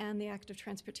plan and the active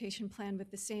transportation plan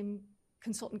with the same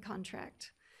consultant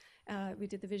contract. We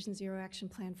did the Vision Zero action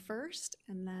plan first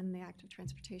and then the active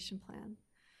transportation plan.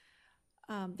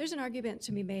 There's an argument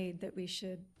to be made that we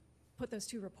should put those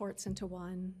two reports into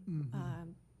one.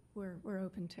 We're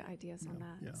open to ideas on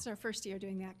that. Yeah. It's our first year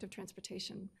doing the active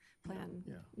transportation plan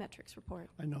Yeah. metrics report.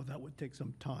 I know that would take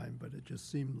some time, but it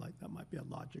just seemed like that might be a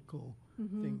logical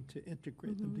thing to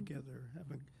integrate them together,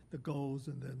 having the goals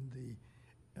and then the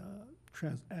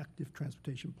active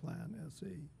transportation plan as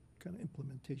a kind of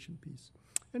implementation piece.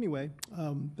 Anyway,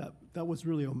 that was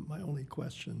really my only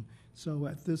question. So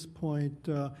at this point,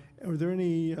 are there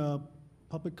any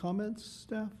public comments,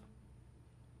 staff?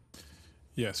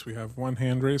 Yes, we have one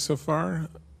hand raised so far.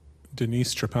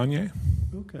 Denise Trepanier.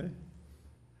 Okay.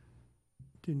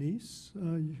 Denise,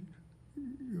 you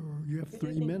have 3 Good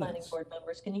evening, planning minutes. board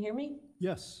members. Can you hear me?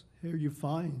 Yes, hear you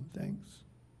fine, thanks.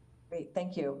 Great,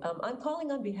 thank you. I'm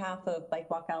calling on behalf of Bike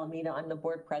Walk Alameda. I'm the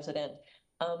board president.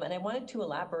 And I wanted to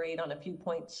elaborate on a few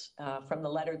points from the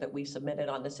letter that we submitted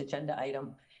on this agenda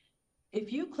item.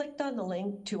 If you clicked on the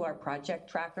link to our project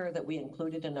tracker that we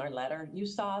included in our letter, you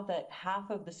saw that half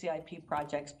of the CIP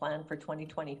projects planned for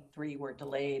 2023 were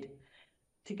delayed.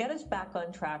 To get us back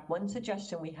on track, one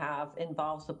suggestion we have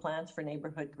involves the plans for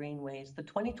neighborhood greenways. The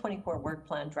 2024 work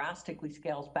plan drastically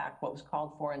scales back what was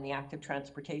called for in the active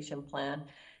transportation plan.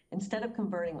 Instead of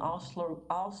converting all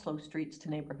slow streets to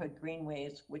neighborhood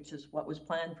greenways, which is what was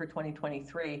planned for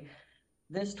 2023,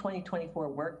 this 2024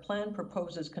 work plan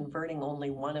proposes converting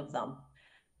only one of them.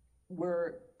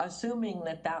 We're assuming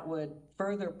that that would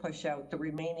further push out the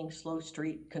remaining slow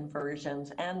street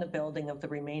conversions and the building of the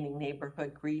remaining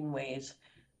neighborhood greenways,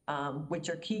 which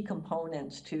are key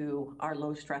components to our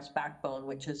low stress backbone,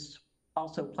 which is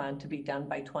also planned to be done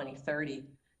by 2030.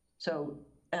 So,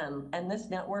 and this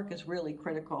network is really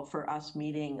critical for us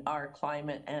meeting our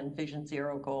climate and Vision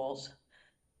Zero goals.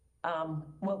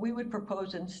 What we would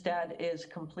propose instead is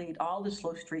complete all the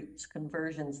slow streets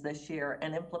conversions this year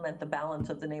and implement the balance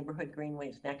of the neighborhood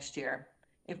greenways next year.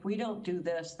 If we don't do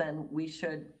this, then we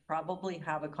should probably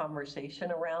have a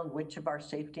conversation around which of our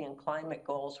safety and climate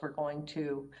goals we're going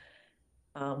to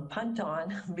punt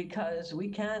on, because we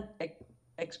can't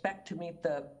expect to meet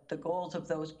the goals of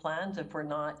those plans if we're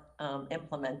not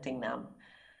implementing them.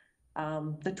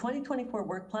 The 2024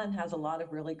 work plan has a lot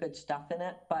of really good stuff in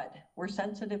it, but we're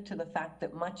sensitive to the fact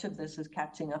that much of this is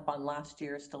catching up on last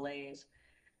year's delays.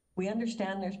 We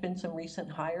understand there's been some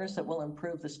recent hires that will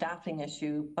improve the staffing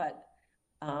issue, but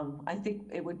I think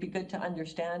it would be good to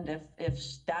understand if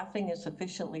staffing is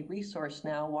sufficiently resourced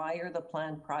now, why are the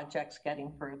planned projects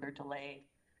getting further delayed?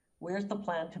 Where's the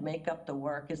plan to make up the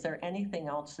work? Is there anything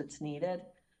else that's needed?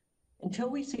 Until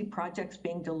we see projects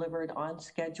being delivered on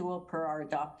schedule per our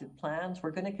adopted plans,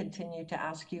 we're going to continue to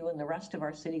ask you and the rest of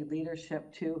our city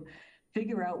leadership to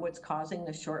figure out what's causing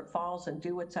the shortfalls and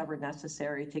do whatever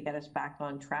necessary to get us back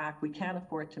on track. We can't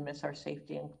afford to miss our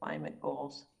safety and climate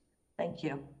goals. Thank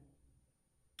you.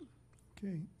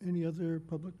 Okay, any other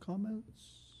public comments?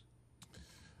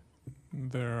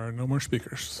 There are no more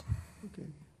speakers. Okay,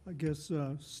 I guess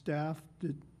staff,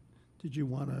 did you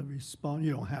want to respond?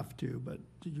 You don't have to, but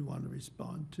did you want to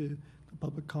respond to the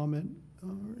public comment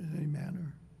in any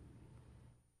manner?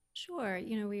 Sure.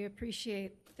 You know, we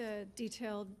appreciate the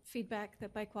detailed feedback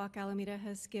that Bike Walk Alameda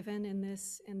has given in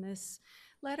this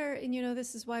letter. And, you know,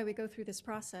 this is why we go through this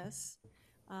process,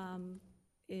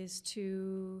 is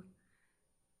to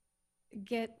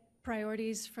get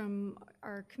priorities from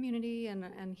our community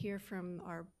and hear from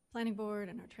our planning board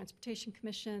and our transportation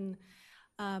commission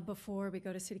before we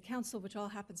go to city council, which all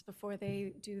happens before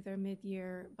they do their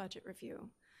mid-year budget review.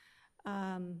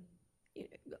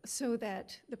 So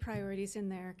that the priorities in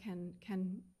there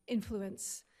can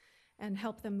influence and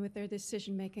help them with their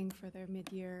decision-making for their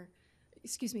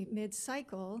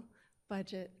mid-cycle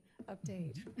budget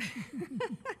update.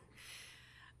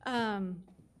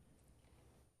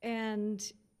 And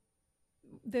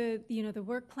the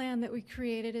work plan that we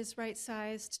created is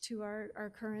right-sized to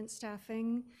our current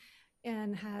staffing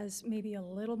and has maybe a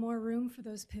little more room for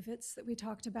those pivots that we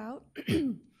talked about.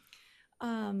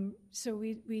 So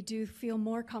we do feel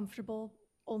more comfortable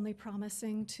only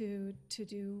promising to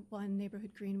do one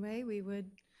neighborhood greenway. We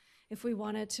would, if we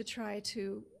wanted to try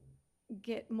to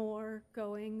get more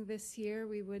going this year,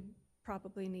 we would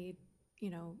probably need, you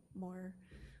know, more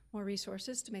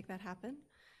resources to make that happen.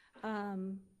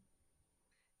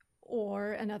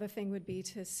 Or another thing would be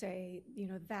to say, you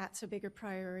know, that's a bigger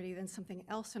priority than something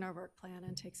else in our work plan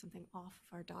and take something off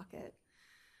of our docket.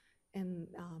 And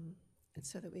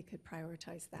so that we could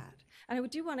prioritize that. And I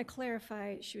do want to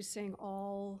clarify, she was saying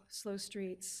all slow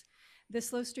streets. The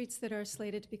slow streets that are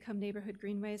slated to become neighborhood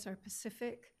greenways are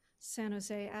Pacific, San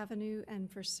Jose Avenue,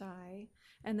 and Versailles.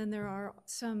 And then there are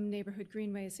some neighborhood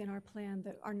greenways in our plan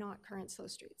that are not current slow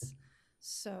streets.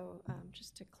 So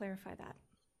just to clarify that.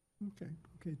 Okay,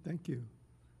 thank you.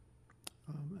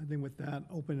 I think with that,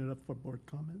 open it up for board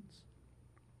comments.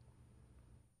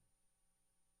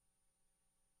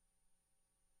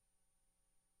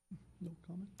 No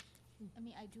comment? I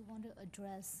mean, I do want to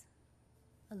address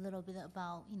a little bit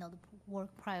about, you know, the work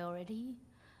priority.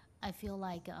 I feel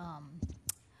like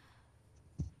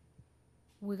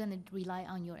we're going to rely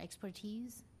on your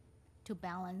expertise to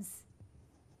balance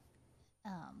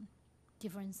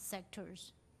different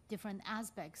sectors, different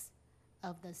aspects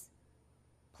of this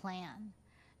plan,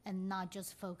 and not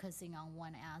just focusing on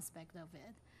one aspect of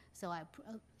it. So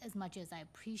as much as I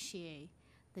appreciate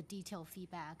the detailed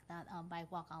feedback that Bike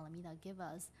Walk Alameda give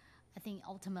us, I think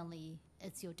ultimately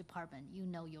it's your department. You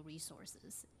know your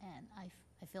resources, and I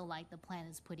feel like the plan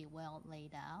is pretty well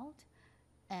laid out,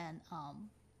 and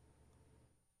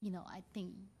you know, I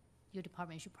think your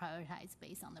department should prioritize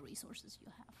based on the resources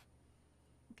you have.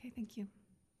 Okay, thank you.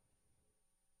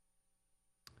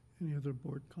 Any other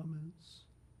board comments?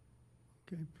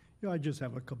 Okay. Yeah, I just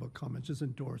have a couple of comments, just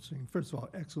endorsing. First of all,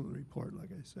 excellent report.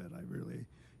 Like I said, I really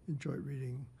enjoyed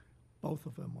reading both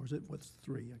of them, or what's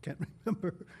three? I can't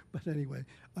remember. But anyway,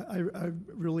 I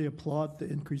really applaud the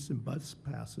increase in bus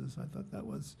passes. I thought that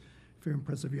was very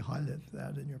impressive. You highlighted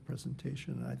that in your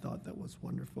presentation, and I thought that was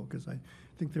wonderful because I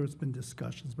think there's been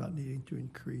discussions about needing to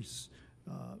increase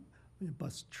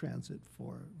bus transit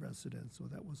for residents, so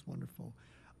that was wonderful.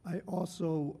 I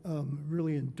also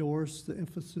really endorse the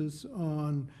emphasis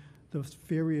on the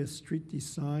various street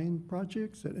design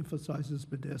projects that emphasizes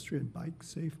pedestrian bike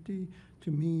safety. To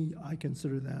me, I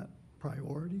consider that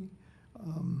priority.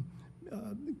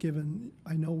 Given,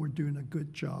 I know we're doing a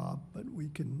good job, but we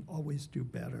can always do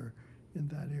better in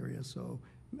that area. So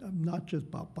not just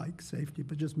about bike safety,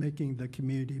 but just making the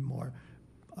community more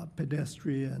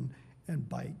pedestrian and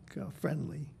bike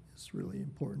friendly is really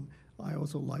important. I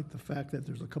also like the fact that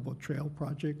there's a couple of trail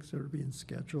projects that are being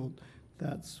scheduled.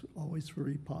 That's always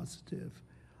very positive.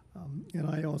 And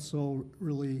I also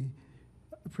really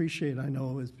appreciate, I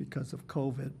know it's because of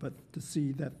COVID, but to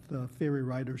see that the ferry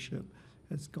ridership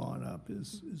has gone up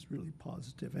is really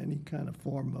positive. Any kind of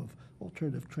form of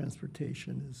alternative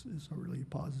transportation is really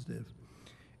positive.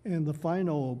 And the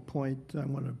final point I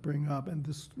want to bring up, and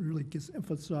this really gets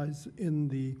emphasized in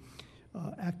the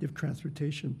active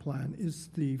transportation plan, is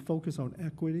the focus on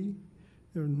equity.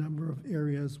 There are a number of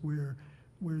areas where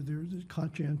there's a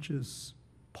conscientious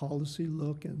policy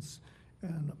look and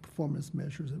performance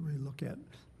measures that really look at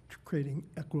creating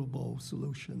equitable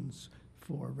solutions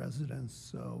for residents.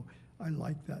 So I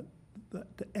like that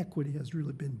the equity has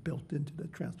really been built into the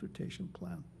transportation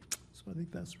plan. So I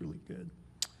think that's really good.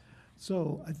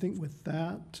 So I think with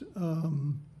that,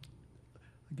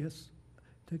 I guess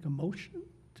take a motion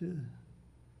to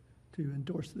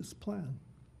endorse this plan.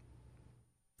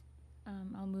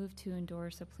 I'll move to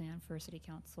endorse a plan for City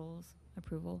Council's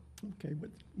approval Okay,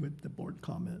 with the board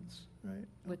comments, right?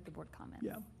 with the board comments.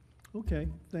 Yeah. Okay,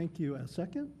 thank you. A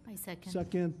second? I second.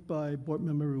 Second by Board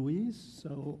Member Ruiz.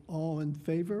 So all in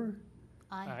favor?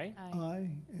 Aye. Aye.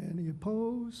 Any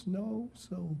opposed? No.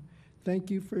 So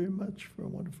thank you very much for a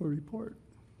wonderful report.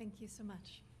 Thank you so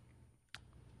much.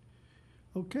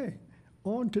 Okay,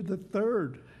 on to the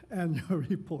third annual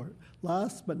report.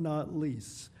 Last but not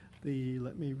least,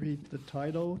 let me read the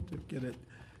title to get it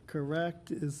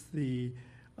correct, is the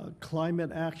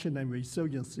Climate Action and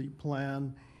Resiliency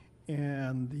Plan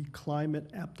and the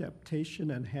Climate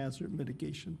Adaptation and Hazard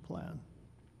Mitigation Plan.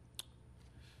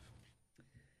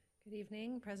 Good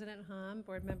evening, President Hom,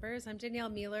 board members. I'm Danielle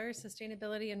Mueller,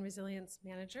 Sustainability and Resilience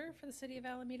Manager for the City of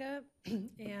Alameda.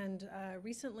 And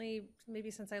recently,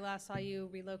 maybe since I last saw you,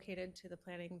 relocated to the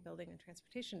Planning, Building, and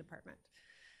Transportation Department.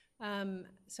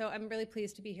 So I'm really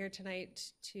pleased to be here tonight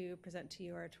to present to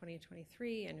you our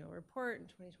 2023 annual report and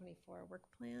 2024 work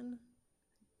plan.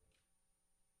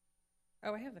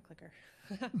 Oh, I have the clicker.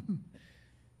 Look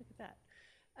at that.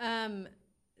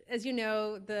 As you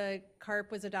know, the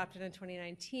CARP was adopted in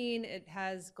 2019. It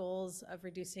has goals of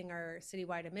reducing our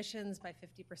citywide emissions by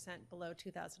 50% below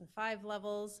 2005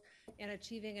 levels and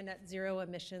achieving a net zero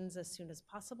emissions as soon as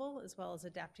possible, as well as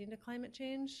adapting to climate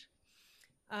change.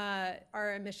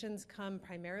 Our emissions come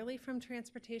primarily from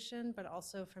transportation, but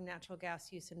also from natural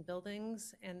gas use in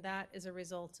buildings, and that is a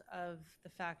result of the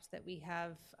fact that we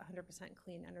have 100%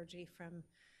 clean energy from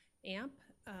AMP.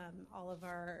 All of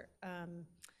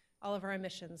our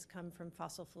emissions come from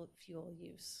fossil fuel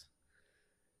use.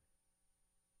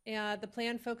 The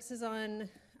plan focuses on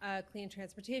clean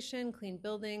transportation, clean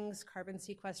buildings, carbon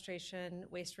sequestration,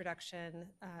 waste reduction,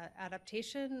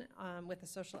 adaptation with a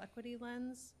social equity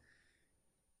lens.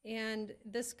 And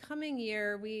this coming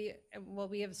year, we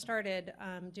have started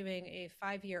doing a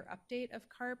 5-year update of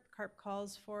CARP. CARP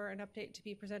calls for an update to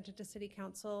be presented to City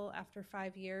Council after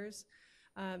 5 years.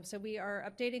 So we are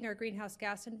updating our greenhouse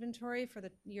gas inventory for the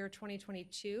year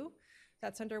 2022.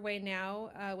 That's underway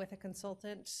now with a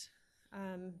consultant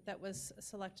that was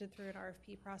selected through an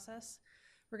RFP process.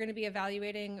 We're going to be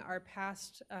evaluating our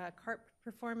past CARP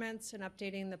performance and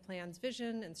updating the plan's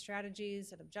vision and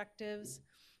strategies and objectives.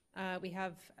 We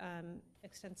have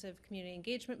extensive community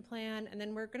engagement plan, and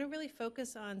then we're going to really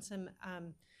focus on some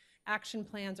action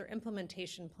plans or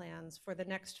implementation plans for the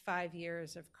next 5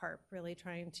 years of CARP, really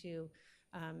trying to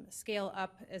scale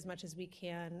up as much as we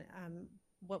can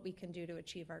what we can do to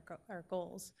achieve our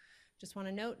goals. Just want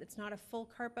to note, it's not a full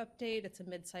CARP update, it's a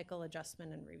mid-cycle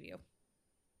adjustment and review.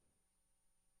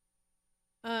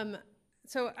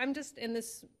 So I'm just in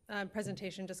this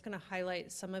presentation just going to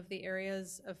highlight some of the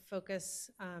areas of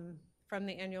focus from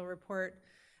the annual report.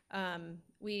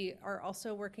 We are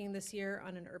also working this year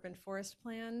on an urban forest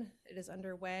plan. It is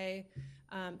underway.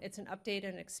 It's an update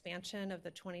and expansion of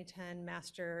the 2010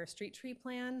 master street tree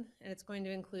plan, and it's going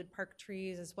to include park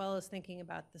trees as well as thinking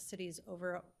about the city's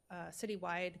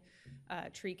citywide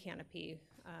tree canopy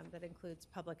that includes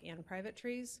public and private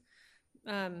trees.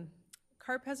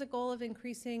 CARP has a goal of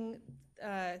increasing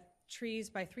trees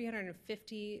by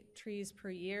 350 trees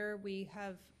per year. We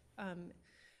have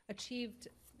achieved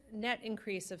net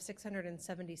increase of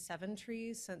 677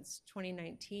 trees since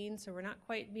 2019, so we're not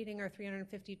quite meeting our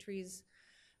 350 trees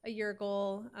a year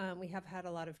goal. We have had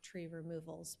a lot of tree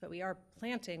removals, but we are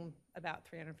planting about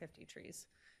 350 trees.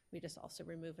 We just also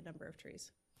remove a number of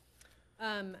trees.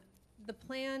 The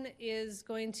plan is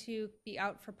going to be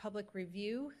out for public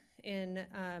review in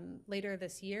later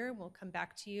this year. We'll come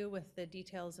back to you with the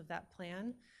details of that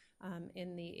plan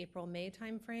in the April-May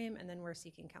timeframe, and then we're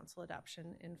seeking council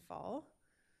adoption in fall.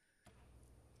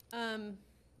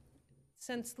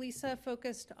 Since Lisa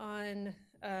focused on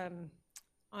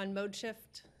mode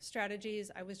shift strategies,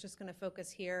 I was just going to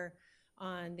focus here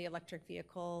on the electric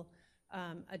vehicle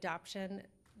adoption,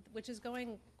 which is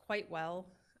going quite well.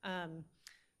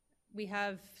 We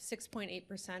have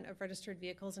 6.8% of registered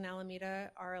vehicles in Alameda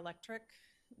are electric,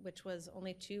 which was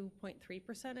only 2.3%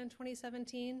 in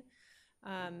 2017.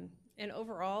 And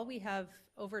overall, we have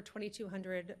over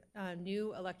 2,200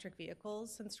 new electric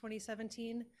vehicles since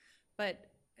 2017, but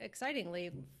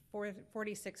excitingly,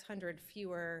 4,600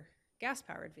 fewer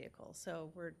gas-powered vehicles.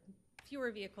 So we're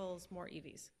fewer vehicles, more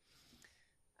EVs.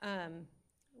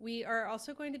 We are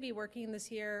also going to be working this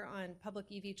year on public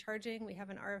EV charging. We have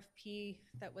an RFP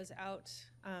that was out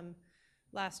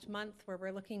last month where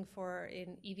we're looking for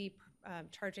an EV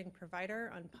charging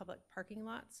provider on public parking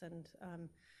lots, and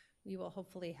we will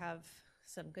hopefully have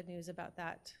some good news about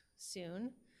that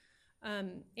soon.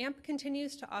 AMP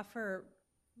continues to offer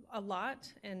a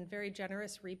lot and very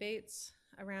generous rebates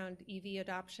around EV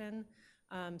adoption.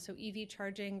 So EV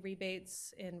charging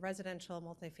rebates in residential,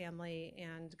 multifamily,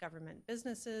 and government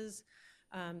businesses.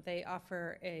 They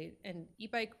offer an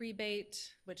e-bike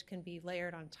rebate, which can be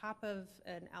layered on top of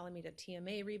an Alameda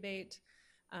TMA rebate.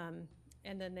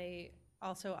 And then they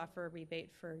also offer a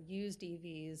rebate for used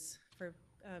EVs for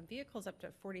vehicles up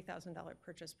to $40,000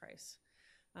 purchase price.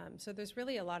 So there's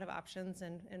really a lot of options,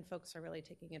 and folks are really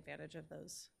taking advantage of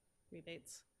those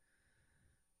rebates.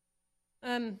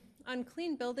 On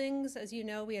clean buildings, as you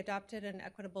know, we adopted an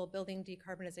equitable building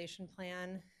decarbonization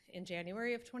plan in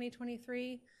January of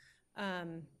 2023,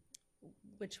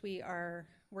 which we are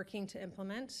working to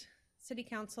implement. City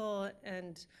Council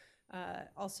and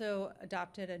also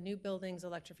adopted a new buildings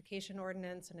electrification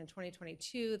ordinance, and in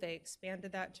 2022, they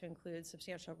expanded that to include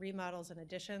substantial remodels and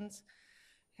additions.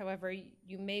 However,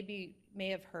 you may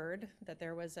have heard that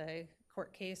there was a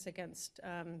court case against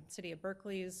City of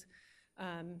Berkeley's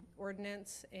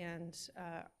ordinance, and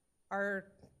our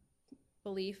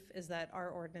belief is that our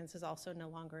ordinance is also no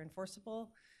longer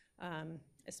enforceable,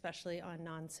 especially on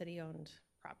non-city-owned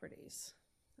properties.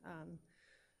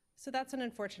 So that's an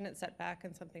unfortunate setback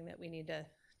and something that we need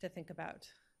to think about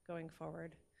going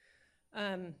forward.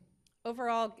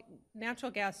 Overall,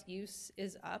 natural gas use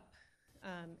is up.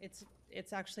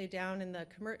 It's actually down in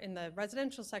the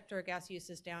residential sector. Gas use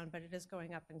is down, but it is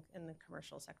going up in the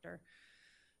commercial sector.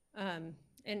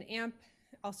 And AMP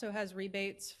also has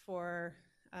rebates for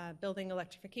building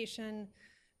electrification,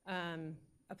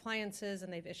 appliances,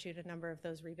 and they've issued a number of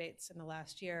those rebates in the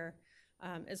last year,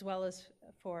 as well as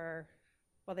for,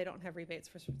 well, they don't have rebates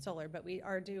for solar, but we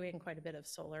are doing quite a bit of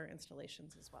solar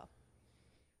installations as well.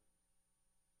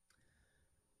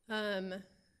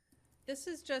 This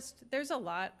is just, there's a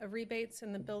lot of rebates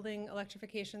in the building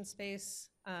electrification space.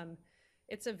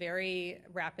 It's a very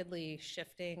rapidly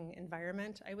shifting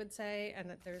environment, I would say, and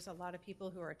that there's a lot of people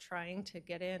who are trying to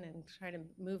get in and try to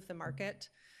move the market.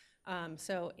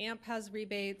 So AMP has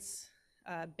rebates.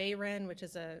 BayREN, which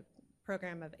is a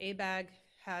program of ABAG,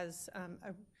 has,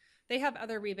 they have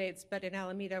other rebates, but in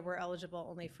Alameda, we're eligible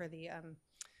only for the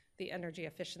energy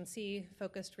efficiency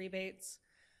focused rebates.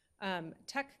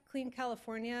 Tech Clean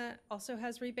California also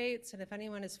has rebates, and if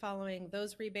anyone is following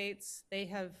those rebates, they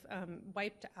have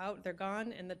wiped out, they're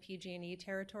gone in the PG&E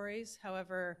territories.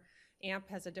 However, AMP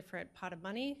has a different pot of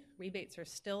money. Rebates are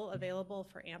still available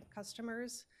for AMP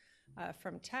customers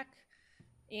from Tech,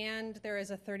 and there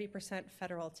is a 30%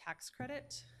 federal tax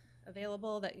credit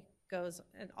available that goes,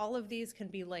 and all of these can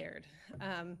be layered.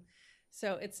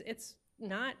 So it's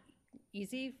not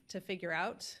easy to figure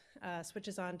out.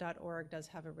 Switcheson.org does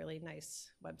have a really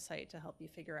nice website to help you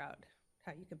figure out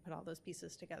how you can put all those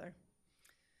pieces together.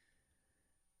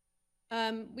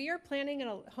 We are planning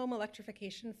a home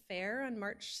electrification fair on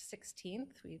March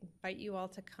 16th. We invite you all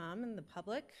to come and the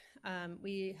public.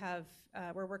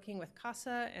 We're working with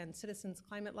CASA and Citizens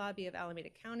Climate Lobby of Alameda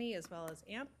County, as well as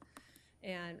AMP,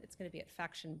 and it's going to be at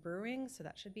Faction Brewing, so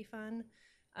that should be fun.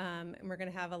 And we're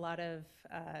going to have a lot of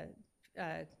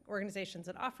organizations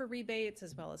that offer rebates,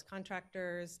 as well as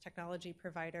contractors, technology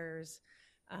providers,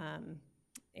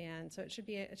 and so it should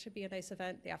be a nice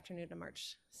event the afternoon of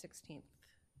March 16th.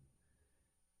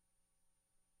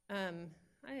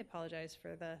 I apologize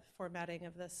for the formatting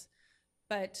of this,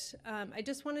 but I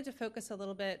just wanted to focus a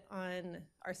little bit on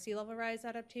our sea level rise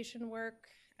adaptation work.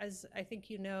 As I think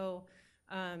you know,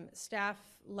 staff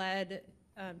led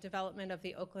development of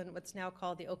the Oakland, what's now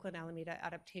called the Oakland Alameda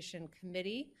Adaptation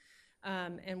Committee.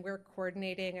 And we're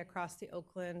coordinating across the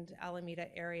Oakland Alameda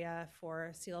area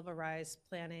for sea level rise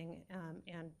planning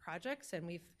and projects. And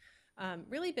we've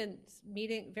really been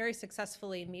very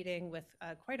successfully meeting with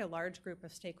quite a large group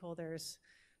of stakeholders,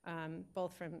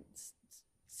 both from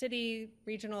city,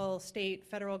 regional, state,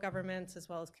 federal governments, as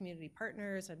well as community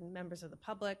partners and members of the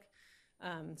public.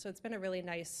 So it's been a really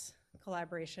nice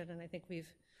collaboration, and I think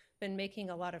we've been making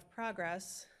a lot of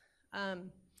progress.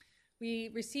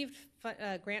 We received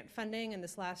grant funding in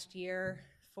this last year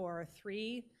for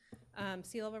 3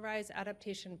 sea level rise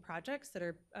adaptation projects that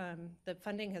are, the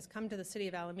funding has come to the city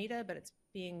of Alameda, but it's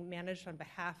being managed on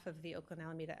behalf of the Oakland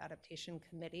Alameda Adaptation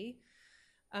Committee.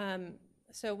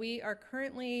 So we are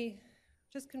currently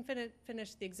just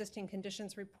finished the existing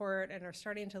conditions report and are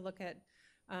starting to look at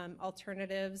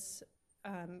alternatives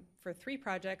for 3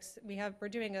 projects. We're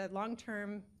doing a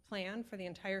long-term plan for the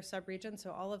entire subregion,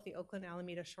 so all of the Oakland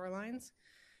Alameda shorelines,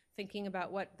 thinking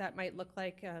about what that might look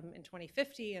like in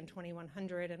 2050 and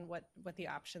 2100 and what the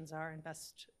options are and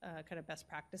best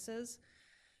practices.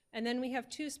 And then we have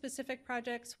 2 specific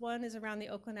projects. One is around the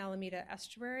Oakland Alameda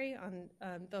estuary on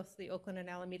both the Oakland and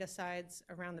Alameda sides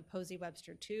around the Posey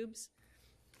Webster tubes.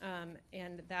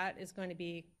 And that is going to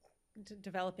be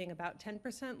developing about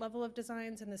 10% level of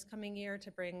designs in this coming year to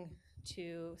bring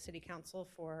to City Council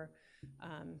for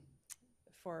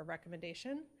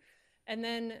recommendation. And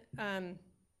then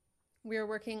we are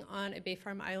working on a Bay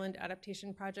Farm Island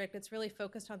adaptation project. It's really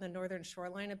focused on the northern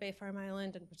shoreline of Bay Farm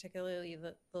Island, and particularly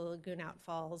the Lagoon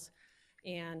Outfalls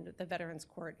and the Veterans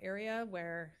Court area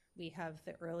where we have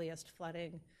the earliest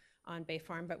flooding on Bay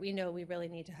Farm, but we know we really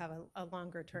need to have a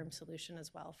longer term solution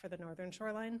as well for the northern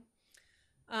shoreline.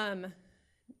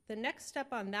 The next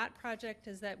step on that project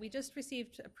is that we just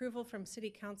received approval from City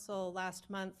Council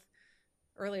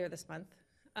earlier this month,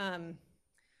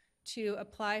 to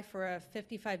apply for a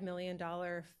 $55 million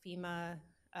FEMA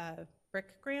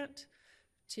BRIC grant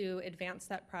to advance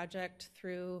that project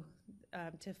through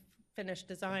to finish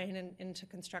design and into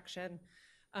construction.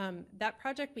 That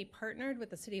project, we partnered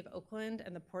with the City of Oakland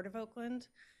and the Port of Oakland,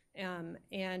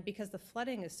 and because the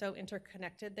flooding is so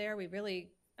interconnected there, we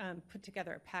really put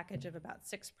together a package of about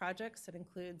 6 projects that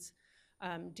includes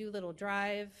Doolittle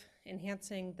Drive,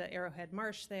 enhancing the Arrowhead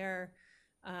Marsh there,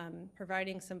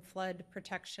 providing some flood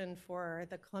protection for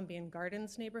the Columbian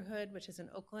Gardens neighborhood, which is in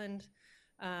Oakland,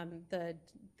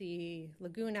 the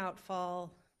Lagoon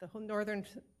Outfall,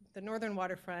 the northern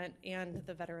waterfront, and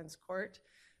the Veterans Court.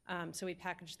 So we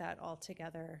packaged that all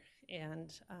together,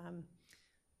 and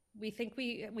we think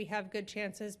we have good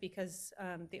chances because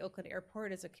the Oakland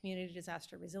Airport is a community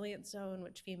disaster resilience zone,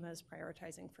 which FEMA is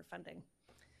prioritizing for funding.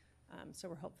 So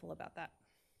we're hopeful about that.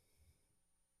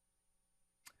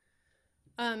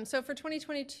 So for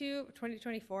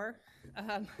 2024,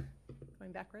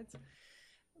 going backwards,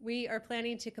 we are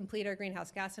planning to complete our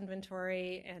greenhouse gas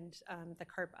inventory and the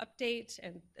CARP update,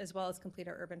 and as well as complete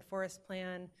our urban forest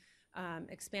plan,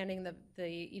 expanding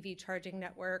the EV charging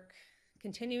network,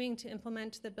 continuing to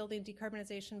implement the building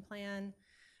decarbonization plan.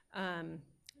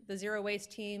 The zero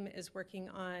waste team is working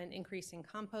on increasing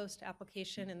compost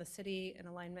application in the city in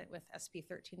alignment with SB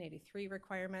 1383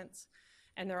 requirements,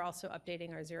 and they're also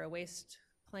updating our zero waste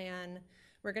plan.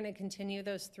 We're going to continue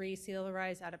those 3 sea level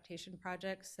rise adaptation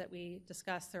projects that we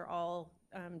discussed. They're all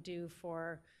due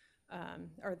for,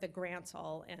 or the grants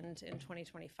all end in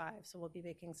 2025. So we'll be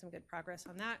making some good progress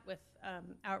on that with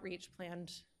outreach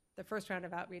planned, the first round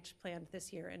of outreach planned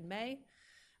this year in May.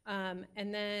 And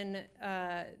then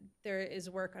there is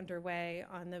work underway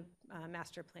on the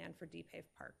master plan for DPAVE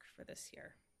Park for this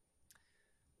year.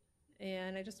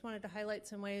 And I just wanted to highlight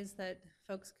some ways that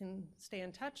folks can stay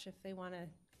in touch if they want to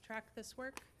track this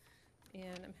work.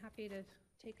 And I'm happy to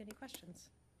take any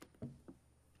questions.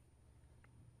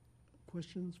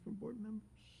 Questions from board members?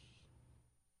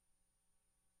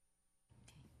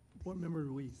 Board Member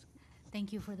Ruiz.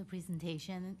 Thank you for the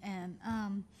presentation. And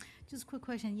just a quick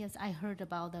question. Yes, I heard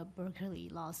about the Berkeley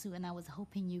lawsuit, and I was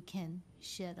hoping you can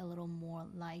shed a little more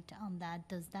light on that.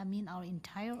 Does that mean our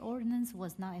entire ordinance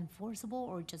was not enforceable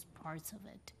or just parts of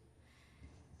it?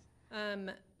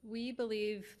 We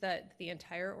believe that the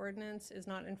entire ordinance is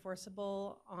not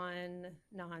enforceable on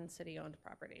non-city owned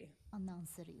property. On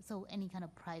non-city, so any kind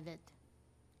of private,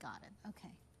 got it,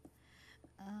 okay.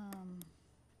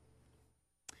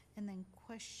 And then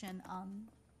question on,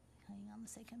 hang on the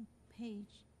second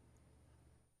page.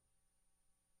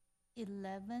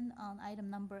 11 on item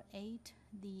number 8,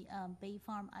 the Bay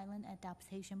Farm Island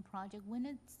adaptation project. When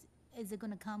is it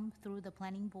going to come through the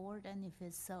planning board, and if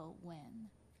it's so, when?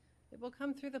 It will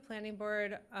come through the planning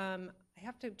board. I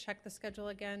have to check the schedule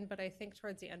again, but I think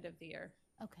towards the end of the year.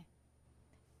 Okay,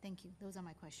 thank you. Those are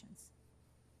my questions.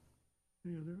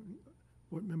 Any other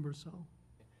board member Saul?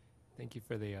 Thank you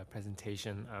for the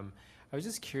presentation. I was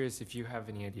just curious if you have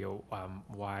any idea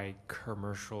why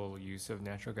commercial use of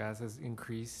natural gas has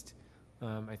increased.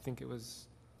 I think it was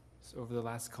over the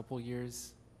last couple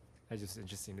years. It's just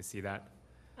interesting to see that.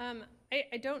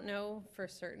 I don't know for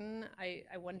certain. I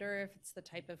wonder if it's the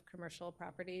type of commercial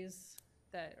properties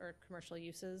that, or commercial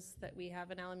uses that we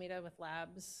have in Alameda with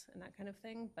labs and that kind of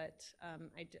thing, but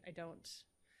I'm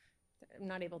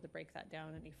not able to break that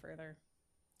down any further.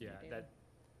 Yeah,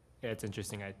 it's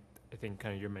interesting. I think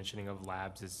kind of your mentioning of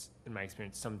labs is, in my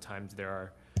experience, sometimes there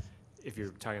are, if you're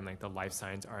talking like the life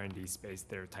science R&D space,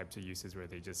 there are types of uses where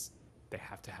they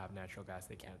have to have natural gas,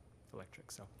 they can't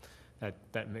electric. So that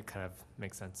kind of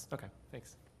makes sense. Okay,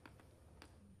 thanks.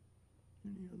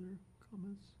 Any other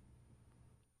comments?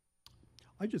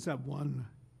 I just have one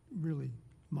really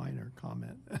minor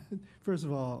comment. First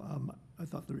of all, I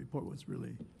thought the report was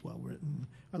really well-written.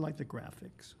 I like the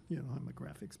graphics. You know, I'm a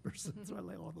graphics person, so I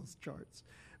like all those charts.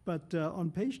 But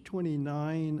on page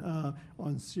 29,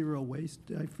 on zero waste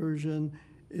diversion,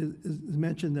 is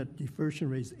mentioned that diversion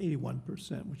rate is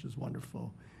 81%, which is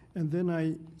wonderful. And then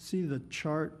I see the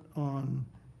chart on,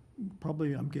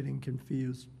 probably I'm getting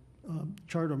confused,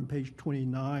 chart on page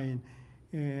 29,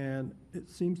 and it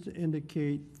seems to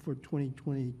indicate for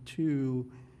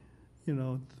 2022, you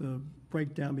know, the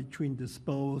breakdown between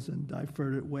disposed and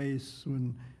diverted waste,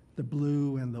 when the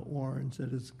blue and the orange,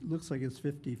 that is, looks like it's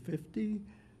 50-50.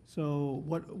 So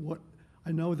what,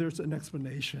 I know there's an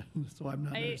explanation, so I'm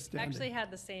not I understanding. actually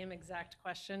had the same exact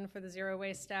question for the zero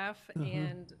waste staff,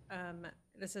 and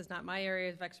this is not my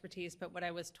area of expertise, but what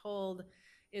I was told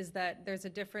is that there's a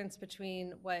difference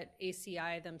between what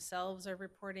ACI themselves are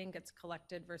reporting gets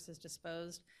collected versus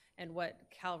disposed, and what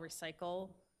Cal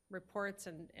Recycle reports,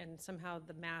 and somehow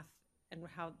the math and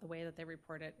how the way that they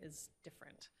report it is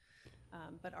different.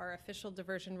 But our official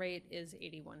diversion rate is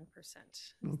 81%,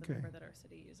 is the Okay. number that our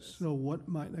city uses. So what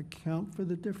might account for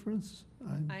the difference?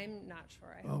 I'm not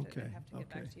sure. I have to get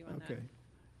back to you on that. Okay.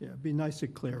 Yeah, it'd be nice to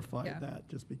clarify Yeah. that,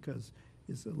 just because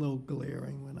it's a little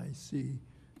glaring when I see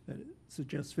that it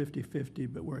suggests 50-50,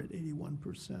 but we're at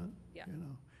 81%. Yeah. You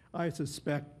know, I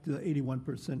suspect the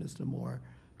 81% is the more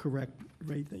correct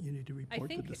rate that you need to report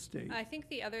to the state. I think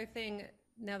the other thing,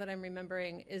 now that I'm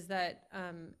remembering, is that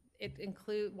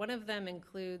one of them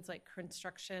includes like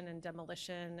construction and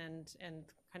demolition and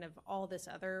kind of all this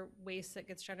other waste that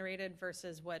gets generated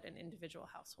versus what an individual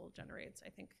household generates, I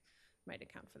think might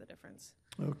account for the difference.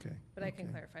 Okay. But I can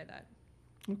okay. clarify that.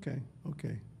 Okay,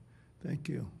 thank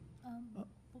you.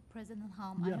 For President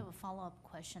Hom, Yeah. I have a follow-up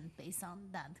question based on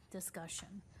that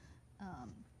discussion.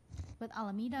 But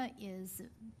Alameda is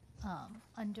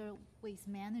under waste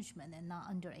management and not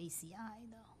under ACI,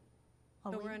 though.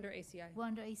 Are No, we- we're under ACI. We're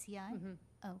under ACI? Mhm.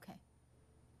 Okay.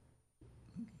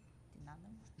 Did not know.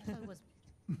 I thought it was.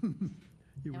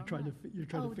 You were Never trying to, mind. you're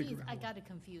trying to figure these, out. I got it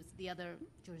confused. The other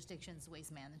jurisdictions,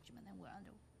 waste management, and we're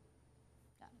under.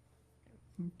 Got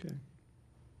it. Okay.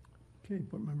 Okay,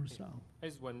 Board Member Sal. I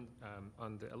just one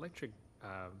on the electric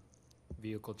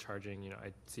vehicle charging. You know,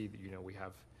 I see that we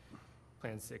have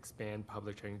plans to expand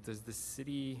public charging. Does the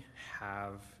city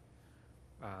have?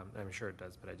 I'm sure it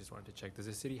does, but I just wanted to check. Does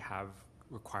the city have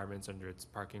requirements under its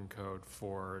parking code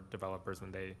for developers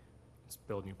when they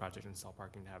build new projects and install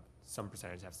parking to have some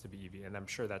percentage has to be EV? And I'm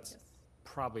sure that's Yes.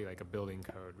 probably like a building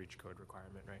code, reach code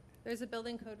requirement, right? There's a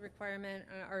building code requirement.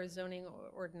 Our zoning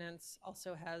ordinance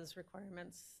also has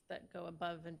requirements that go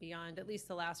above and beyond, at least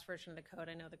the last version of the code.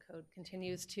 I know the code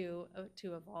continues to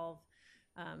evolve.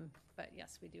 But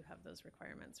yes, we do have those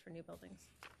requirements for new buildings.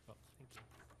 Well, thank you.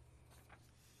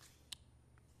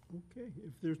 Okay,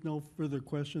 if there's no further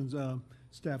questions,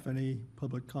 staff, any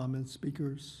public comments,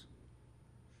 speakers?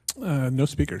 No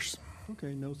speakers.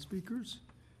 Okay, no speakers.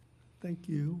 Thank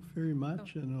you very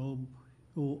much, and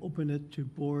we'll open it to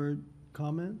board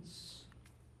comments.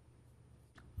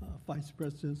 Vice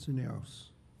President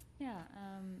Cisneros. Yeah,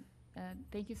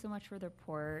 thank you so much for the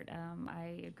report.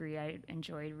 I agree, I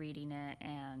enjoyed reading it,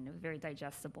 and it was very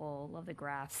digestible. Love the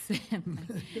graphs.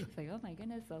 It's like, oh my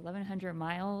goodness, 1,100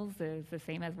 miles is the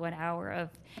same as 1 hour of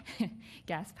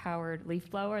gas-powered leaf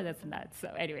blower. That's nuts. So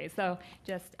anyway,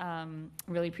 just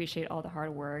really appreciate all the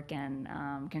hard work, and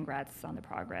congrats on the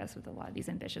progress with a lot of these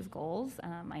ambitious goals.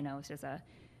 I know it's just a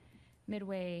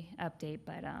midway update,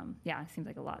 but yeah, it seems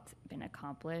like a lot's been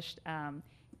accomplished.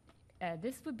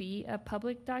 This would be a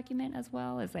public document as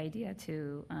well, as the idea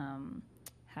to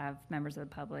have members of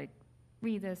the public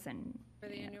read this and. For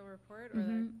the yeah. annual report or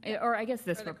Mhm. Or I guess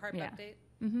this. or the rep- CARP yeah. update?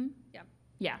 Mm-hmm. Yeah.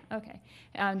 Yeah, okay.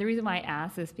 The reason why I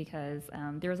asked is because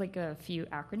there was like a few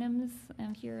acronyms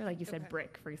here, like you said, Okay.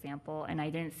 BRIC, for example, and I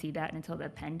didn't see that until the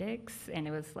appendix, and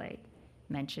it was like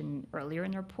mentioned earlier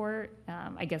in the report.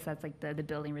 I guess that's like the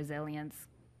Building Resilience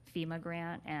FEMA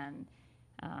grant, and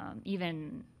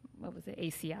even, what was it,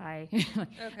 ACI?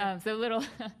 Okay. So little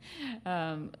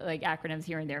like acronyms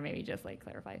here and there, maybe just like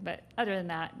clarify. But other than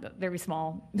that, very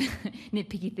small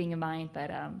nitpicky thing in mind, but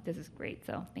this is great,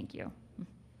 so thank you.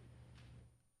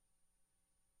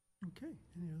 Okay,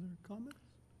 any other comments?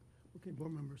 Okay,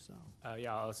 Board Member Sal.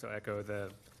 Yeah, I'll also echo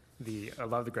I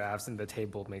love the graphs, and the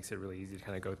table makes it really easy to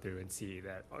kind of go through and see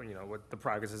that, what the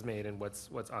progress is made and what's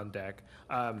on deck.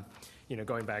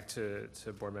 Going back to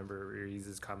Board Member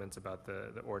Ruiz's comments about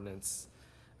the ordinance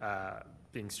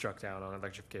being struck down on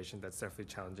electrification, that's definitely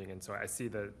challenging. And so I see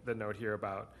the note here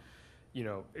about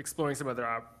exploring some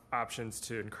other options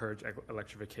to encourage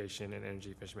electrification and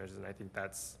energy efficient measures. And I think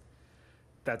that's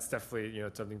definitely,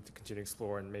 something to continue to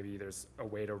explore, and maybe there's a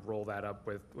way to roll that up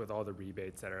with all the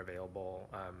rebates that are available.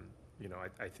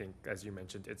 I think, as you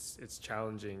mentioned, it's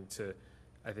challenging to,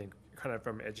 I think, kind of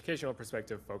from an educational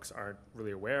perspective, folks aren't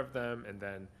really aware of them. And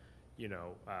then,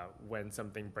 when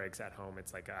something breaks at home,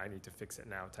 it's like, I need to fix it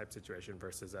now type situation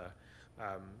versus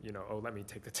let me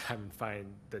take the time and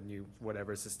find the new,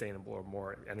 whatever is sustainable or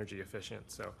more energy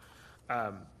efficient. So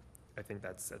I think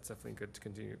that's definitely good to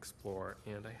continue to explore.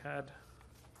 And I had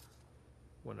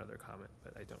one other comment,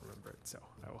 but I don't remember it, so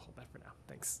I will hold that for now.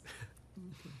 Thanks.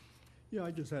 Okay. Yeah, I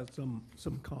just had some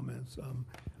comments.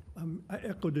 I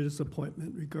echo the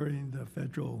disappointment regarding the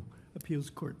federal appeals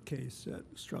court case that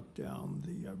struck down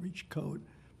the REACH code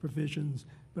provisions,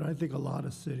 but I think a lot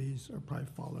of cities are probably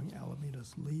following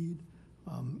Alameda's lead.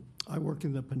 I work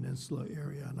in the Peninsula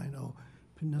area, and I know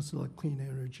Peninsula Clean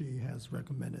Energy has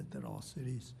recommended that all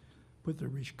cities put the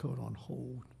REACH code on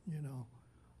hold,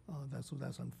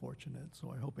 that's unfortunate,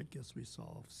 so I hope it gets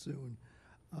resolved soon.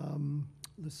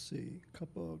 Let's see, a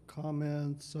couple of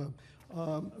comments.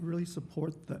 Really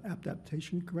support the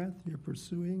adaptation grant you're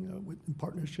pursuing in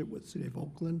partnership with City of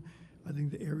Oakland. I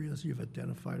think the areas you've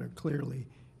identified are clearly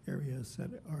areas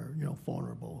that are,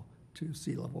 vulnerable to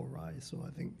sea level rise. So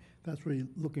I think that's really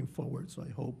looking forward. So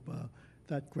I hope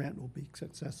that grant will be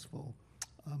successful.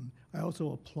 I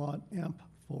also applaud AMP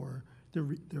for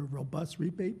their robust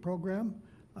rebate program.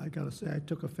 I got to say, I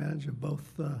took advantage of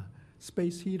both the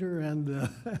space heater and the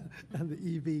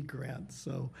EV grant.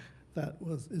 So that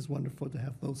is wonderful to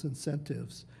have those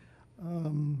incentives.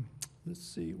 Let's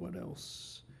see, what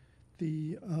else?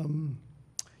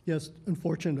 Yes,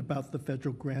 unfortunate about the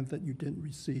federal grant that you didn't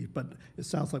receive, but it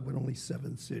sounds like with only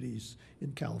 7 cities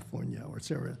in California or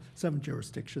 7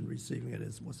 jurisdictions receiving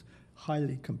it was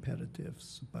highly competitive.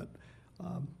 But,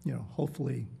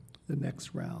 hopefully the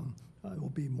next round will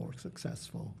be more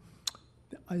successful.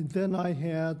 Then I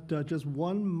had just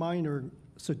one minor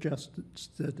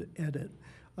suggested edit.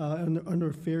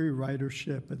 Under ferry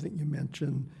ridership, I think you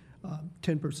mentioned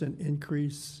 10%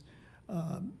 increase,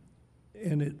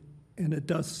 and it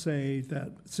does say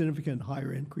that significant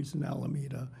higher increase in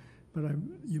Alameda, but it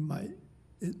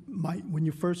might when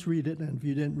you first read it, and if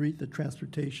you didn't read the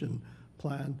transportation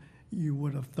plan, you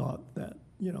would have thought that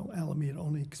Alameda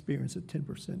only experienced a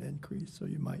 10% increase. So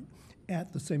you might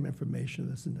add the same information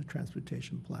that's in the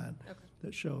transportation plan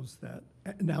that shows that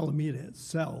in Alameda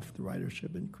itself, the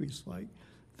ridership increased like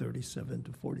 37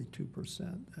 to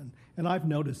 42%, and I've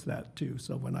noticed that too.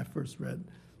 So when I first read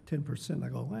 10%, I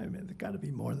go, wait a minute, there got to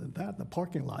be more than that. The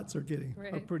parking lots are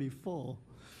pretty full.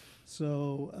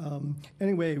 So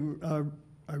anyway,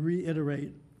 I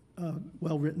reiterate,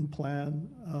 well-written plan,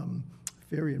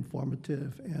 very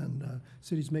informative, and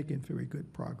city's making very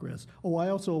good progress. Oh, I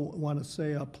also want to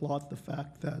say applaud the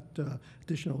fact that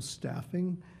additional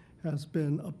staffing has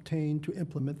been obtained to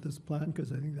implement this plan,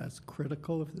 because I think that's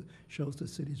critical. It shows the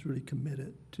city's really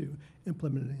committed to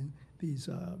implementing these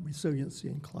resiliency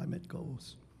and climate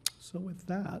goals. So with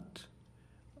that,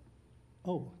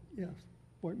 yes,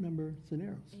 Board Member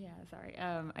Cisneros. Yeah, sorry.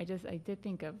 I did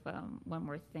think of one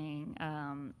more thing.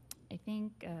 I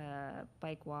think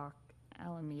Bike Walk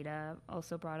Alameda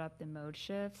also brought up the mode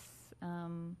shifts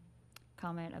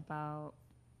comment about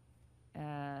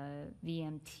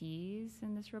VMTs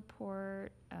in this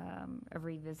report, of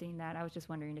revisiting that. I was just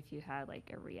wondering if you had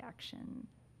like a reaction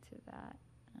to that.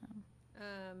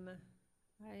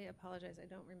 I apologize. I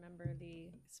don't remember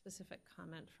the specific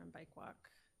comment from Bike Walk.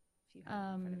 If you have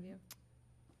it in front of you.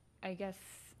 I guess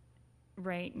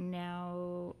right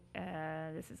now,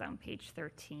 this is on page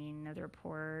 13 of the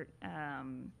report.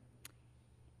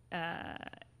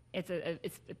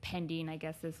 It's pending, I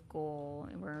guess, this goal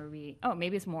where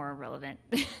maybe it's more relevant.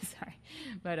 Sorry,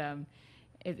 but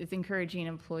it's encouraging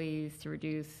employees to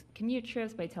reduce commute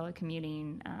trips by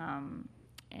telecommuting.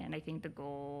 And I think the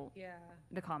goal,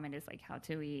 the comment is like, how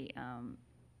do we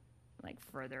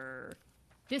further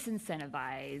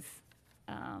disincentivize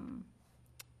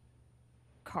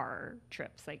car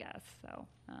trips, I guess. So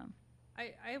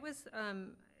I was,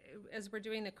 as we're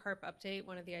doing the CARP update,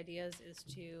 one of the ideas is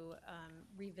to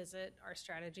revisit our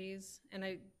strategies.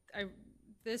 And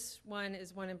this one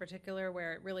is one in particular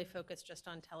where it really focused just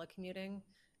on telecommuting,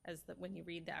 when you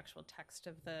read the actual text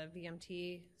of the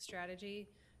VMT strategy,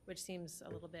 which seems a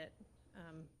little bit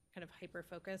kind of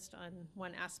hyper-focused on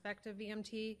one aspect of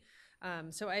VMT.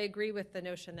 So I agree with the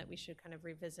notion that we should kind of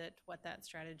revisit what that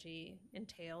strategy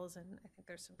entails, and I think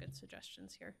there's some good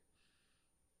suggestions here.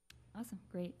 Awesome,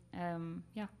 great.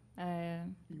 Yeah, You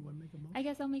want to make a motion? I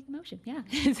guess I'll make the motion, yeah.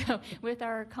 So with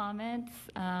our comments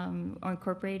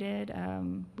incorporated,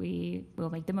 we will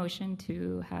make the motion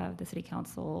to have the city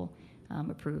council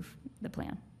approve the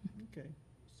plan. Okay,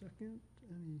 second,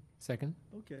 any, Second?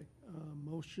 okay.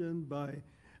 Motion by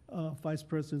Vice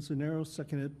President Cisneros,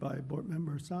 seconded by Board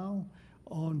Member Sal.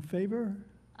 All in favor?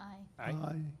 Aye.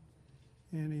 Aye.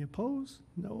 Any opposed?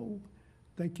 No.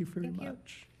 Thank you very Thank you.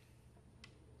 much.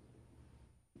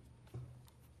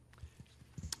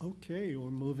 Okay,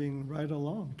 we're moving right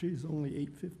along. Geez, only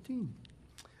 8:15.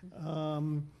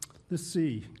 Let's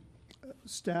see,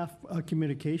 staff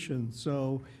communication.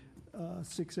 So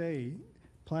 6A,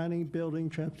 Planning, Building,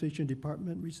 Transportation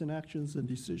Department, recent actions and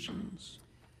decisions.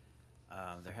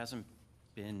 There hasn't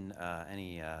been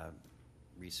any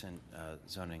recent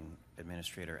zoning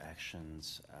administrator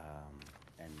actions,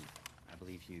 and I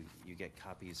believe you get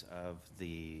copies of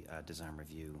the design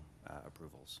review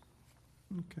approvals.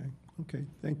 Okay,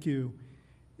 thank you.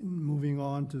 Moving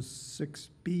on to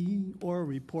 6B, or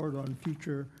report on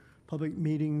future public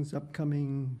meetings,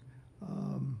 upcoming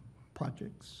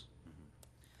projects.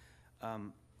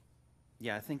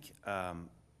 Yeah, I think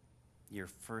your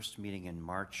first meeting in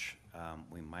March,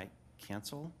 we might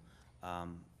cancel,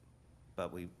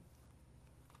 but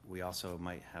we also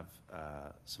might have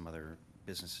some other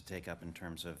business to take up in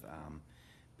terms of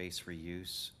base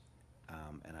reuse,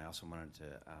 and I also wanted to,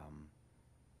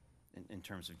 in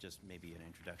terms of just maybe an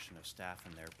introduction of staff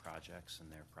and their projects and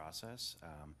their process.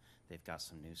 They've got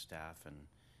some new staff and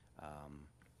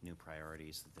new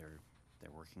priorities that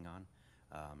they're working on.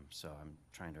 So I'm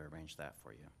trying to arrange that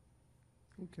for you.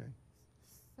 Okay.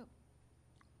 So,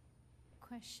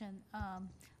 question,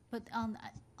 but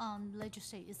on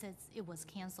legislate, it says it was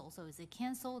canceled, so is it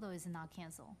canceled or is it not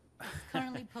canceled? It's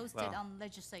currently posted Well- on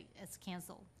legislate as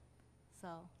canceled,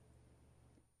 so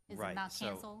is it Right, not so-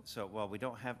 canceled? So, well, we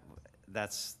don't have,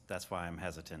 that's why I'm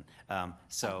hesitant.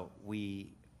 So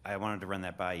I wanted to run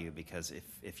that by you because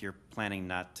if you're planning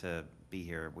not to be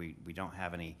here, we don't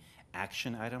have any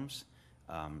action items.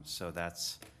 So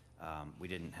that's, we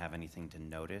didn't have anything to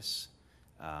notice,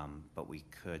 but we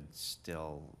could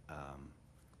still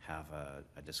have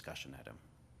a discussion item.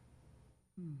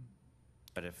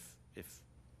 But if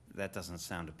that doesn't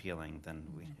sound appealing, then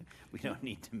we don't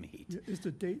need to meet. Is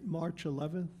the date March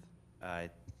 11th?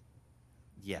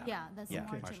 Yeah. Yeah, that's Yeah,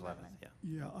 March March 11th. 11th, yeah.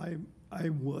 Yeah, I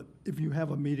would, if you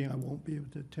have a meeting, I won't be able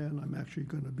to attend. I'm actually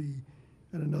going to be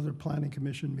at another planning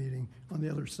commission meeting on the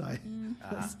other side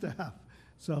of staff.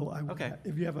 So I would, Okay.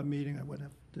 if you have a meeting, I would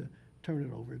have to turn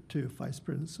it over to Vice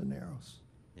President Cisneros.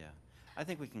 Yeah, I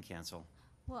think we can cancel.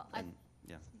 Well, And,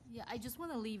 yeah, yeah, I just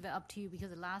want to leave it up to you because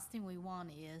the last thing we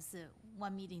want is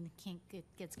one meeting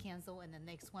gets canceled and the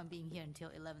next one being here until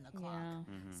 11 o'clock.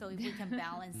 Yeah. So if we can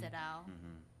balance it out,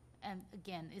 mhm. and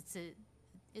again,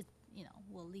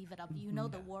 we'll leave it up. You know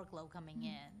the workload coming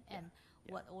in and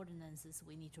Yeah. what ordinances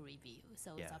we need to review,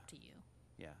 so it's Yeah. up to you.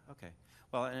 Yeah, okay.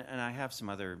 Well, and I have some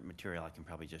other material I can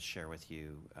probably just share with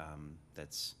you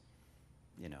that's,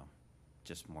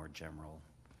 just more general.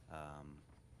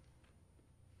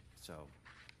 So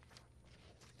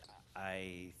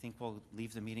I think we'll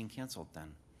leave the meeting canceled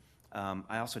then.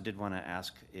 I also did want to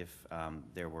ask if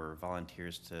there were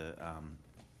volunteers to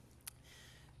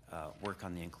work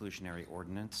on the inclusionary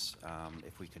ordinance.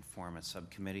 If we could form a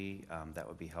subcommittee, that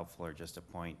would be helpful, or just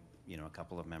appoint, a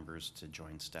couple of members to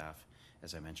join staff.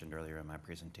 As I mentioned earlier in my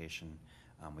presentation,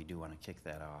 we do want to kick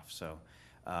that off. So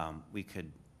we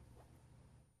could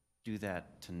do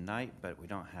that tonight, but we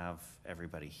don't have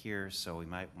everybody here, so we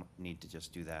might need to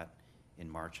just do that in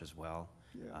March as well.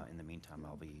 Yeah. In the meantime,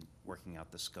 I'll be working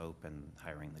out the scope and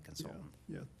hiring the consultant.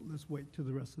 Yeah, let's wait till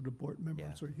the rest of the board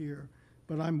members Yeah. are here.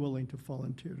 But I'm willing to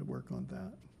volunteer to work on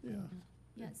that, yeah.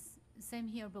 Yes, same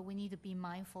here, but we need to be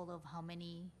mindful of how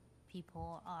many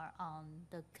people are on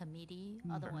the committee.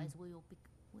 Otherwise, we will be,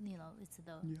 it's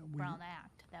the Yeah, we- Brown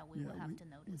Act that we will Yeah, have to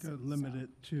notice. We got to limit so.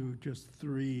 it to just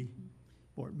 3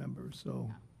 board members, so,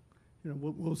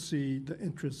 we'll see the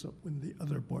interests of when the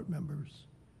other board members.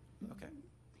 Okay.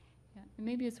 Yeah, and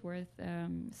maybe it's worth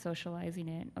socializing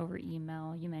it over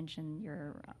email. You mentioned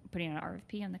you're putting an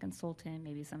RFP on the consultant,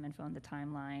 maybe some info on the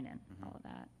timeline and all of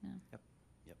that.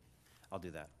 Yeah. I'll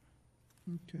do that.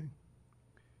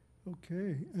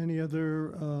 Okay, any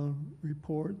other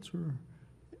reports or,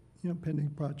 pending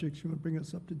projects you want to bring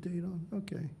us up to date on?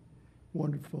 Okay,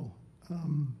 wonderful.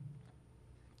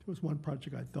 There was one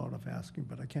project I thought of asking,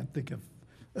 but I can't think of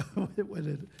what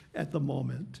it at the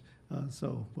moment,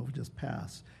 so we'll just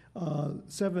pass.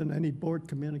 7, any board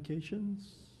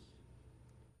communications?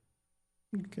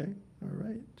 Okay, all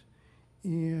right.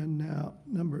 And now,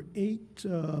 number 8,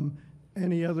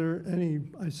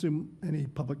 I assume, any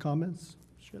public comments?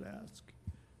 Should ask.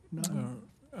 None?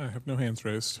 I have no hands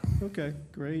raised. Okay,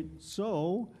 great.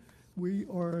 So we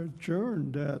are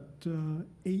adjourned at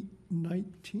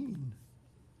 8:19.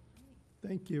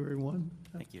 Thank you, everyone.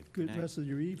 Have Thank you. a Good Good night. rest of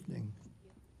your evening.